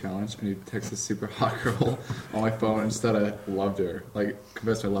mentally challenged and he texts this super hot girl on my phone and just thought I loved her, like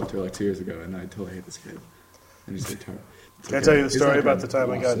confessed I loved her like 2 years ago, and I totally hate this kid. And he's like, Can I tell you the story about the time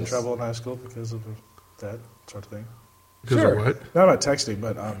I got in trouble in high school because of that sort of thing? Because Sure. of what? Not about texting,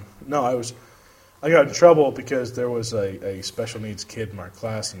 but no, I got in trouble because there was a special needs kid in our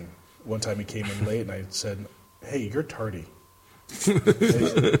class, and one time he came in late, and I said, "Hey, you're tardy."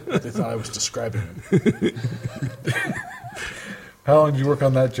 They thought I was describing him. How long did you work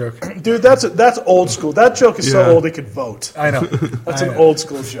on that joke? Dude, that's old school. That joke is so Yeah. old it could vote. I know. That's I an know. old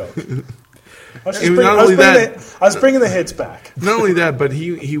school joke. I was bringing the hits back. Not only that, but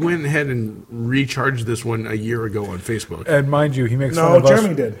he went ahead and recharged this one a year ago on Facebook. And mind you, he makes No, fun of us.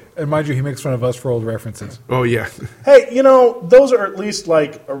 Jeremy did. And mind you, he makes fun of us for old references. Oh yeah, Hey, those are at least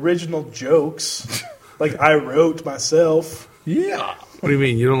like original jokes. Like I wrote myself. Yeah. what do you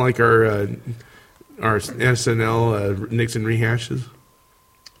mean? You don't like our SNL Nixon rehashes?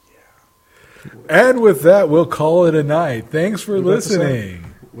 And with that, we'll call it a night. Thanks for about to say? listening.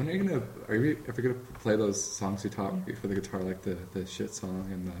 When are you ever gonna play those songs you taught me for the guitar, like the shit song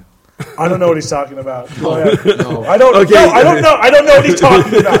and the? I don't know what he's talking about. Go ahead. No. I don't. Okay. No, I don't know. I don't know what he's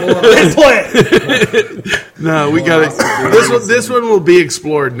talking about. Hit play. No, we got it. This one will be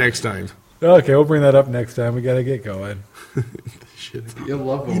explored next time. Okay, we'll bring that up next time. We got to get going. Shit. You'll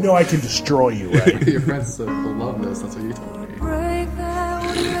love them. You know I can destroy you, right? Your friends will love this. That's what you told me.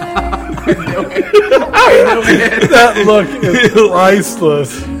 That look is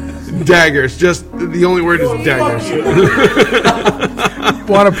priceless. Daggers. Just the only word is daggers.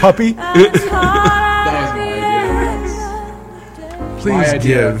 Want a puppy? That was my idea. Please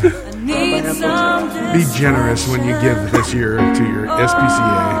idea. give. Be generous when you give this year to your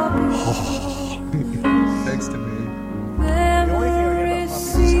SPCA. Thanks to me. The only thing I hate about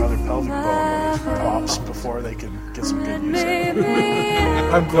puppies is how their pelvic bone pops before they can get some good use out of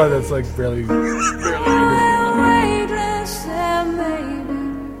it. I'm glad that's like barely